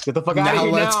 Get the fuck Now out of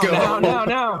here let's now, go.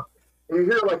 now. You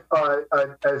hear like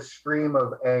a scream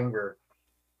of anger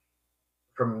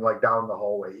from like down the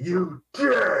hallway. You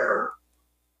dare!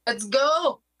 Let's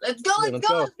go. Let's go. Let's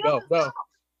go. Let's go.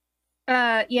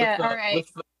 Yeah, With all right.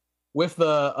 With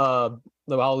the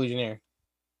Bowel Legionnaire.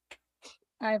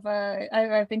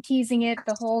 I've been teasing it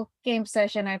the whole game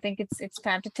session. I think it's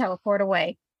time to teleport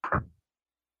away.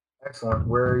 Excellent.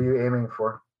 Where are you aiming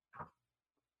for?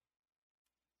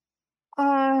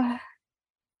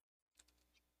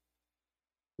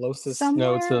 Closest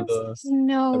Somewhere snow to the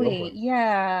snowy.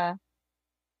 Yeah.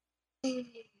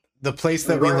 The place Are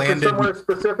that you we going for landed. somewhere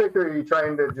specific, or are you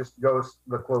trying to just go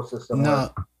the closest somewhere? No,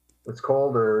 It's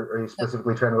cold, or are you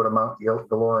specifically trying to go to Mount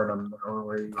Galorin, or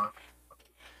where are you going?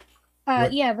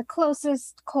 What- Yeah, the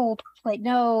closest cold place.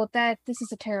 No, this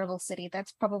is a terrible city.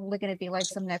 That's probably gonna be like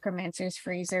some necromancer's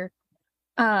freezer.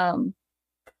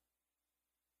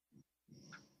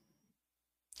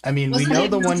 I mean, we Wasn't know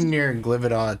it the really- one near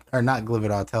Glividot, or not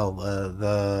Glividot Hotel,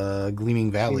 the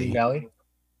Gleaming Valley.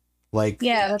 Like,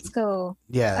 Yeah, let's go.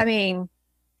 yeah. I mean,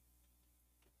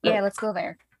 yeah, let's go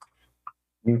there.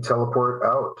 You teleport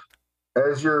out.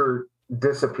 As you're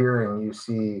disappearing, you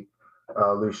see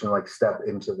Lucian like step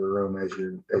into the room as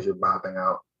you're bobbing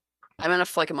out. I'm gonna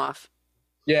flick him off.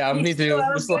 Yeah, me too.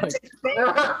 I was Just gonna like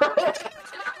say,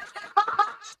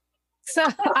 So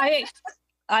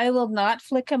I will not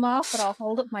flick him off, but I'll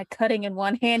hold up my cutting in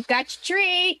one hand. Gotcha,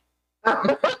 tree.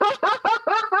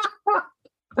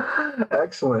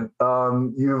 Excellent.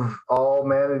 You've all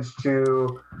managed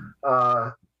to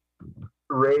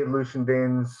raid Lucian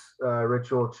Dane's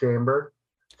ritual chamber,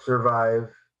 survive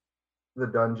the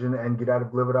dungeon, and get out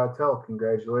of Livid Hotel.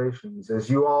 Congratulations. As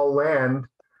you all land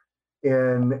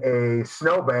in a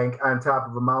snowbank on top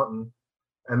of a mountain,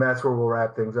 and that's where we'll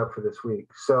wrap things up for this week.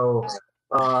 So,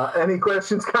 any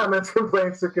questions, comments,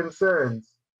 complaints, or concerns?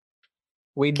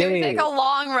 we Can we did. take a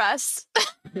long rest?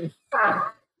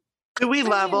 Do we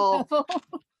level?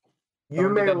 You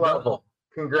Don't may get level. double.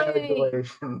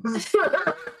 Congratulations.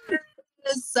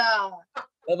 this,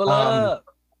 Level Um, up.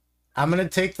 I'm gonna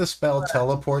take the spell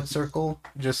teleport circle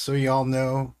just so y'all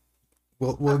know.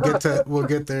 We'll get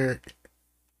there.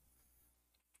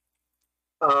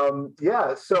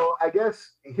 Yeah, so I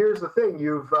guess here's the thing: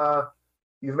 you've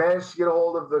managed to get a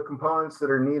hold of the components that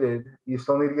are needed. You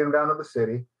still need to get them down to the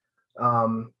city,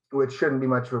 which shouldn't be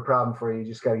much of a problem for you. You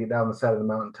just got to get down the side of the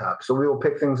mountaintop. So we will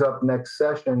pick things up next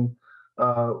session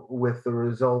with the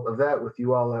result of that. With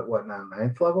you all at what now,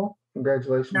 9th level?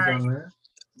 Congratulations on that.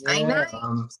 I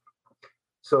know.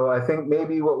 So I think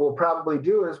maybe what we'll probably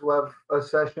do is we'll have a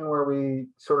session where we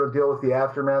sort of deal with the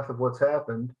aftermath of what's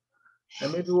happened.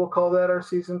 And maybe we'll call that our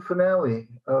season finale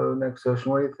next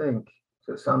session. What do you think?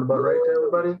 Does that sound about right to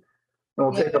everybody? And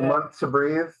we'll take a month to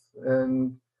breathe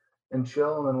and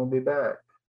chill, and then we'll be back.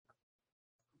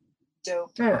 Dope.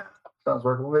 Yeah, sounds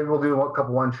workable. Maybe we'll do a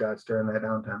couple one-shots during that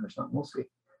downtime or something. We'll see.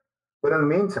 But in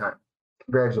the meantime,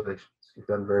 congratulations. You've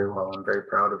done very well. I'm very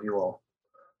proud of you all.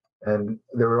 And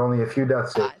there were only a few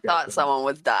deaths. I thought someone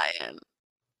was dying.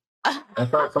 I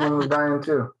thought someone was dying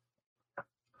too.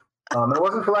 It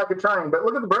wasn't for lack of trying, but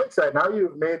look at the bright side. Now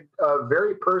you've made a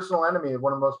very personal enemy of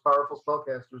one of the most powerful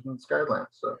spellcasters in Skylands.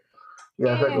 So,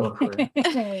 yeah, that going for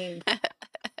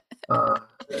you.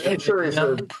 I'm sure he's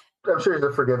a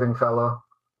forgiving fellow.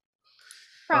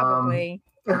 Probably.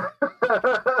 All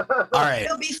right.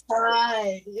 It'll be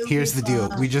fine. Here's the deal.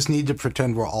 We just need to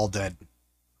pretend we're all dead.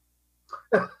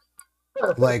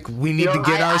 Like, we need to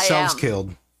get I ourselves am.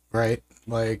 killed, right?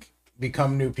 Like,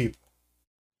 become new people.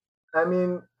 I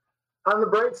mean, on the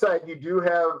bright side, you do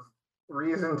have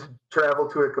reason to travel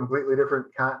to a completely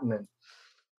different continent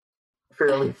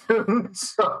fairly soon.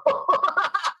 So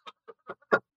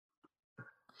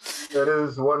that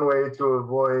is one way to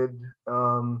avoid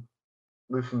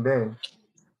Lucian Dane.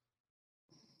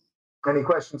 Any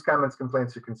questions, comments,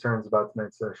 complaints, or concerns about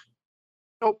tonight's session?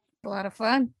 A lot of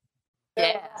fun.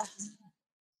 Yeah.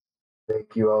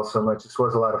 Thank you all so much. This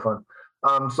was a lot of fun.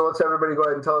 So let's everybody go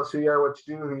ahead and tell us who you are, what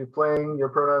you do, who you're playing, your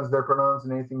pronouns, their pronouns,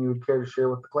 and anything you would care to share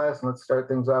with the class. And let's start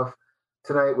things off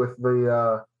tonight with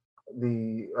the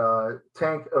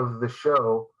tank of the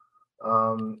show.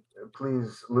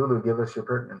 Please, Lulu, give us your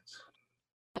pertinence.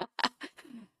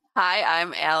 Hi,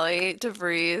 I'm Allie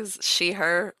DeVries, she,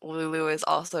 her. Lulu is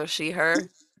also she, her.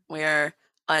 We're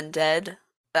undead.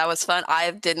 That was fun.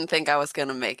 I didn't think I was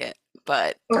gonna make it,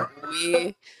 but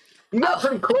we. You got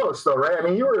pretty close though, right? I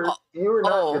mean, you were not in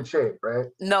Oh. good shape, right?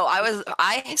 No,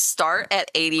 I start at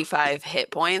 85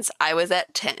 hit points. I was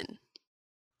at 10.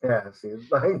 Yeah, see,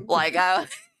 Like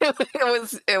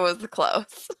it was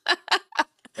close.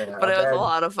 yeah, But it was a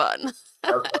lot of fun.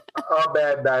 a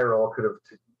bad die roll could have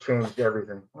changed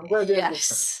everything. I'm glad you had a good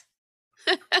Yes.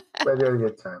 time. Glad you had a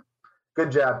good time.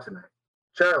 Good job tonight.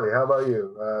 Charlie, how about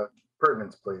you?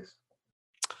 Pertinence, please.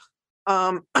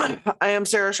 I am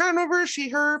Sarah Sharnover, she,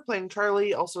 her, playing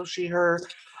Charlie, also she, her.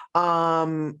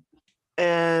 And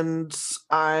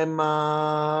I'm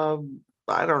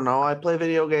I don't know, I play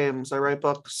video games, I write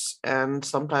books, and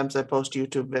sometimes I post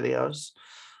YouTube videos.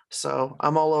 So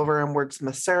I'm all over. I'm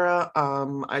Wordsmith Sarah.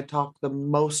 I talk the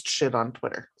most shit on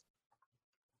Twitter.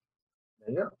 There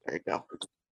you go. There you go.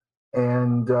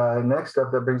 And next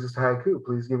up, that brings us to Haiku.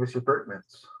 Please give us your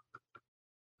pertinence.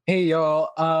 Hey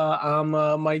y'all, I'm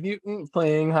Mike Newton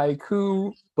playing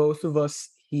Haiku. Both of us,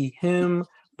 he, him.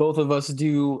 Both of us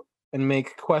do and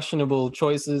make questionable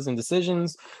choices and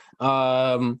decisions.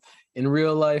 In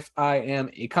real life, I am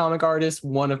a comic artist.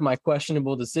 One of my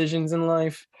questionable decisions in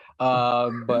life,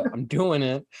 but I'm doing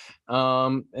it.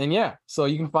 And yeah, so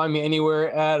you can find me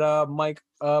anywhere at Mike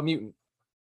Mutant.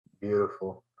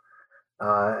 Beautiful.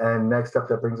 And next up,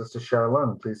 that brings us to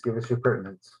Charlene. Please give us your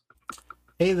pertinence.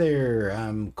 Hey there,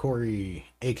 I'm Corey,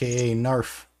 aka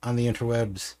Narf on the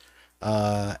interwebs.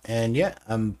 And yeah,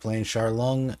 I'm playing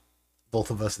Charlung,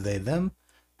 both of us, they, them.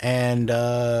 And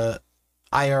IRL,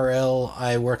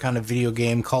 I work on a video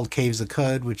game called Caves of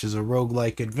Cud, which is a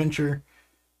roguelike adventure.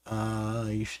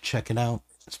 You should check it out.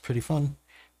 It's pretty fun.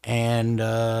 And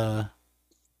yeah,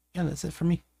 that's it for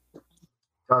me.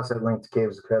 Toss that link to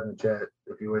Caves of Cud in the chat,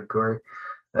 if you would, Corey.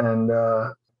 And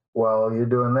while you're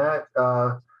doing that,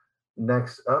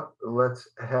 next up, let's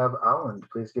have Alan.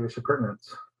 Please give us your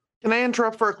pertinence. Can I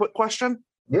interrupt for a quick question?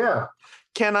 Yeah.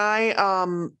 Can I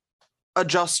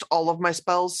adjust all of my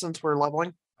spells since we're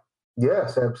leveling?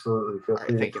 Yes, absolutely. Feel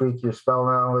free to tweak your spell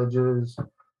knowledges,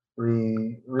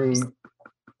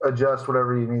 adjust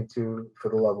whatever you need to for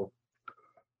the level.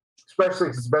 Especially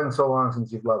because it's been so long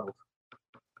since you've leveled.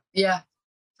 Yeah,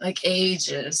 like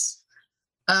ages.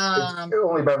 It's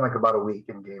only been like about a week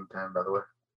in game time, by the way.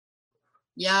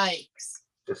 Yikes.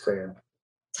 Just saying.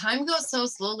 Time goes so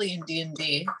slowly in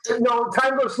D&D. No,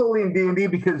 time goes slowly in D&D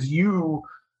because you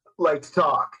like to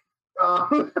talk.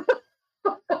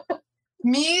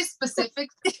 Me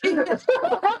specifically?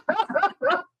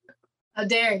 How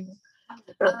dare you?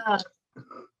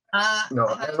 No,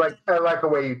 I like the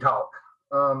way you talk.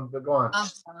 But go on.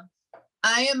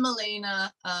 I am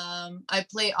Milena. I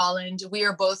play Olland. We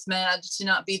are both mad to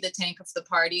not be the tank of the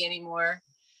party anymore.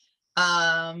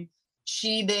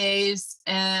 She days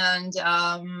and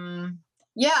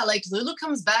yeah, like Lulu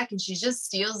comes back and she just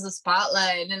steals the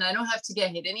spotlight and I don't have to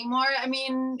get hit anymore. I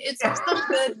mean, it's some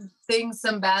good things,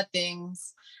 some bad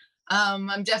things.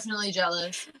 I'm definitely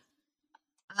jealous.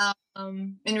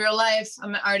 In real life,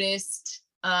 I'm an artist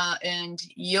and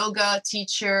yoga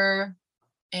teacher,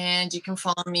 and you can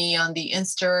follow me on the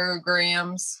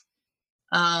Instagrams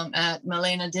at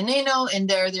Milena Deneno, and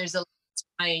there's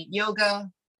my yoga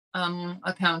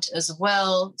account as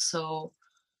well. So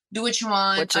do what you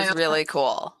want. Which is really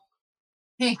cool.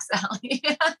 Thanks, Allie.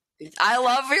 I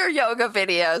love your yoga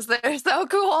videos. They're so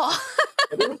cool.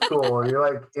 It is cool. You're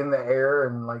like in the air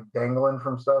and like dangling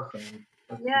from stuff. And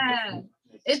yeah,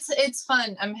 it's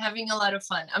fun. I'm having a lot of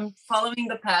fun. I'm following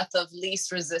the path of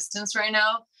least resistance right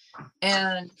now,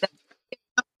 and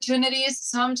opportunities.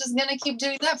 So I'm just gonna keep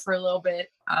doing that for a little bit.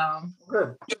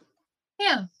 Good.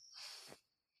 Yeah.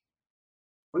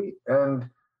 Sweet. And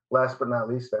last but not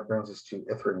least, that brings us to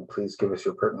Ithrin. Please give us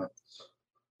your pertinence.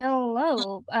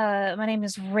 Hello, my name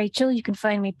is Rachel. You can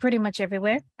find me pretty much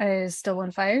everywhere as Still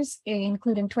on Fires,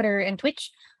 including Twitter and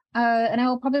Twitch. And I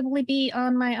will probably be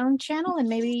on my own channel in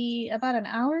maybe about an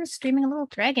hour streaming a little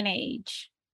Dragon Age.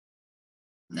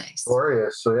 Nice.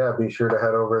 Glorious. So yeah, be sure to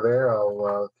head over there.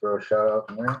 I'll throw a shout out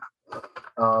in there.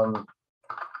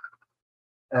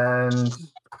 And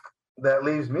that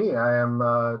leaves me. I am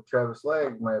Travis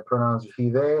Legg. My pronouns are he,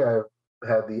 they. I've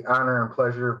had the honor and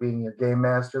pleasure of being your game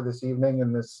master this evening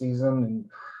and this season and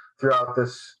throughout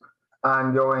this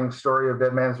ongoing story of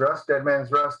Dead Man's Rust. Dead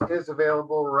Man's Rust is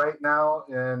available right now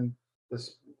in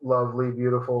this lovely,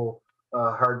 beautiful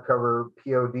hardcover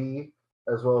POD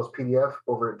as well as PDF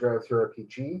over at Drive-Thru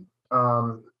RPG.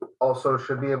 Also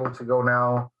should be able to go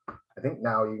now. I think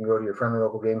now you can go to your friendly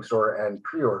local game store and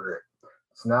pre-order it.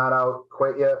 It's not out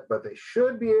quite yet, but they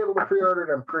should be able to pre-order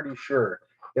it, I'm pretty sure.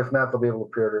 If not, they'll be able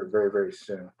to pre-order it very, very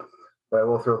soon. But I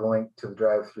will throw the link to the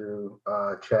drive-through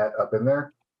chat up in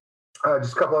there.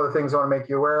 Just a couple other things I want to make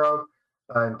you aware of.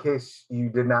 In case you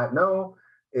did not know,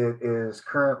 it is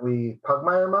currently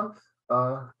Pugmire Month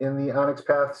in the Onyx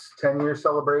Path's 10-year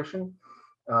celebration.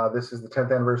 This is the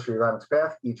 10th anniversary of Onyx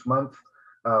Path. Each month,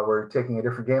 we're taking a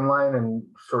different game line and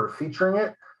sort of featuring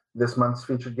it. This month's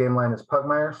featured game line is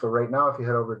Pugmire. So right now, if you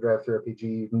head over to Drive-Thru RPG,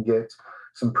 you can get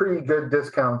some pretty good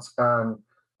discounts on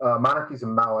Monarchies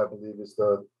and Mao, I believe, is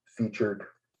the featured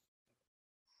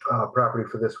property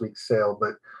for this week's sale.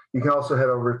 But you can also head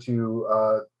over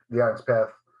to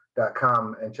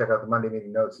theonyxpath.com and check out the Monday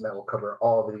meeting notes, and that will cover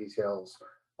all the details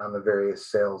on the various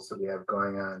sales that we have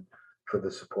going on for the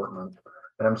support month.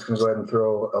 And I'm just going to go ahead and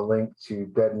throw a link to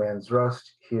Dead Man's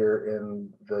Rust here in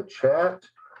the chat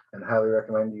and highly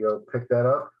recommend you go pick that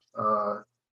up.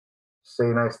 Say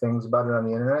nice things about it on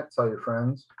the internet, tell your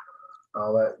friends,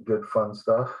 all that good fun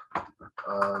stuff.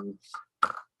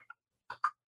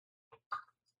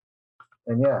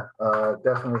 And yeah,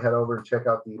 definitely head over and check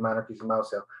out the Monarchies and Mao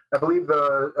sale. I believe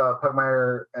the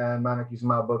Pugmire and Monarchies and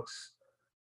Mao books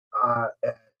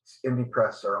at Indie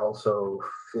Press are also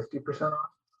 50%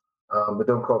 off. But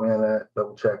don't quote me on that.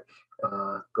 Double check.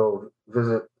 Go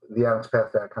visit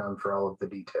theonyxpath.com for all of the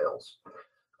details.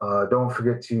 Don't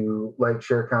forget to like,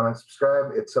 share, comment,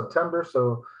 subscribe. It's September,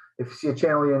 so if you see a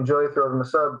channel you enjoy, throw them a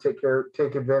sub.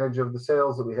 Take advantage of the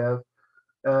sales that we have,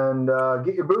 and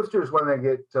get your boosters when they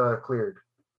get cleared.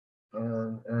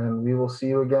 And we will see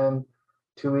you again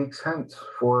 2 weeks hence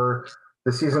for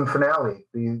the season finale,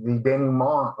 the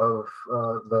denouement of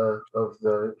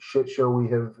the shit show we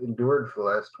have endured for the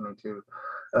last 22,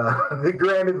 the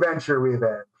grand adventure we've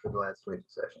had for the last 22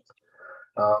 sessions.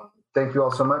 Thank you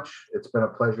all so much. It's been a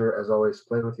pleasure, as always, to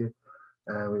play with you,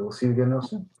 and we will see you again real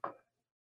soon.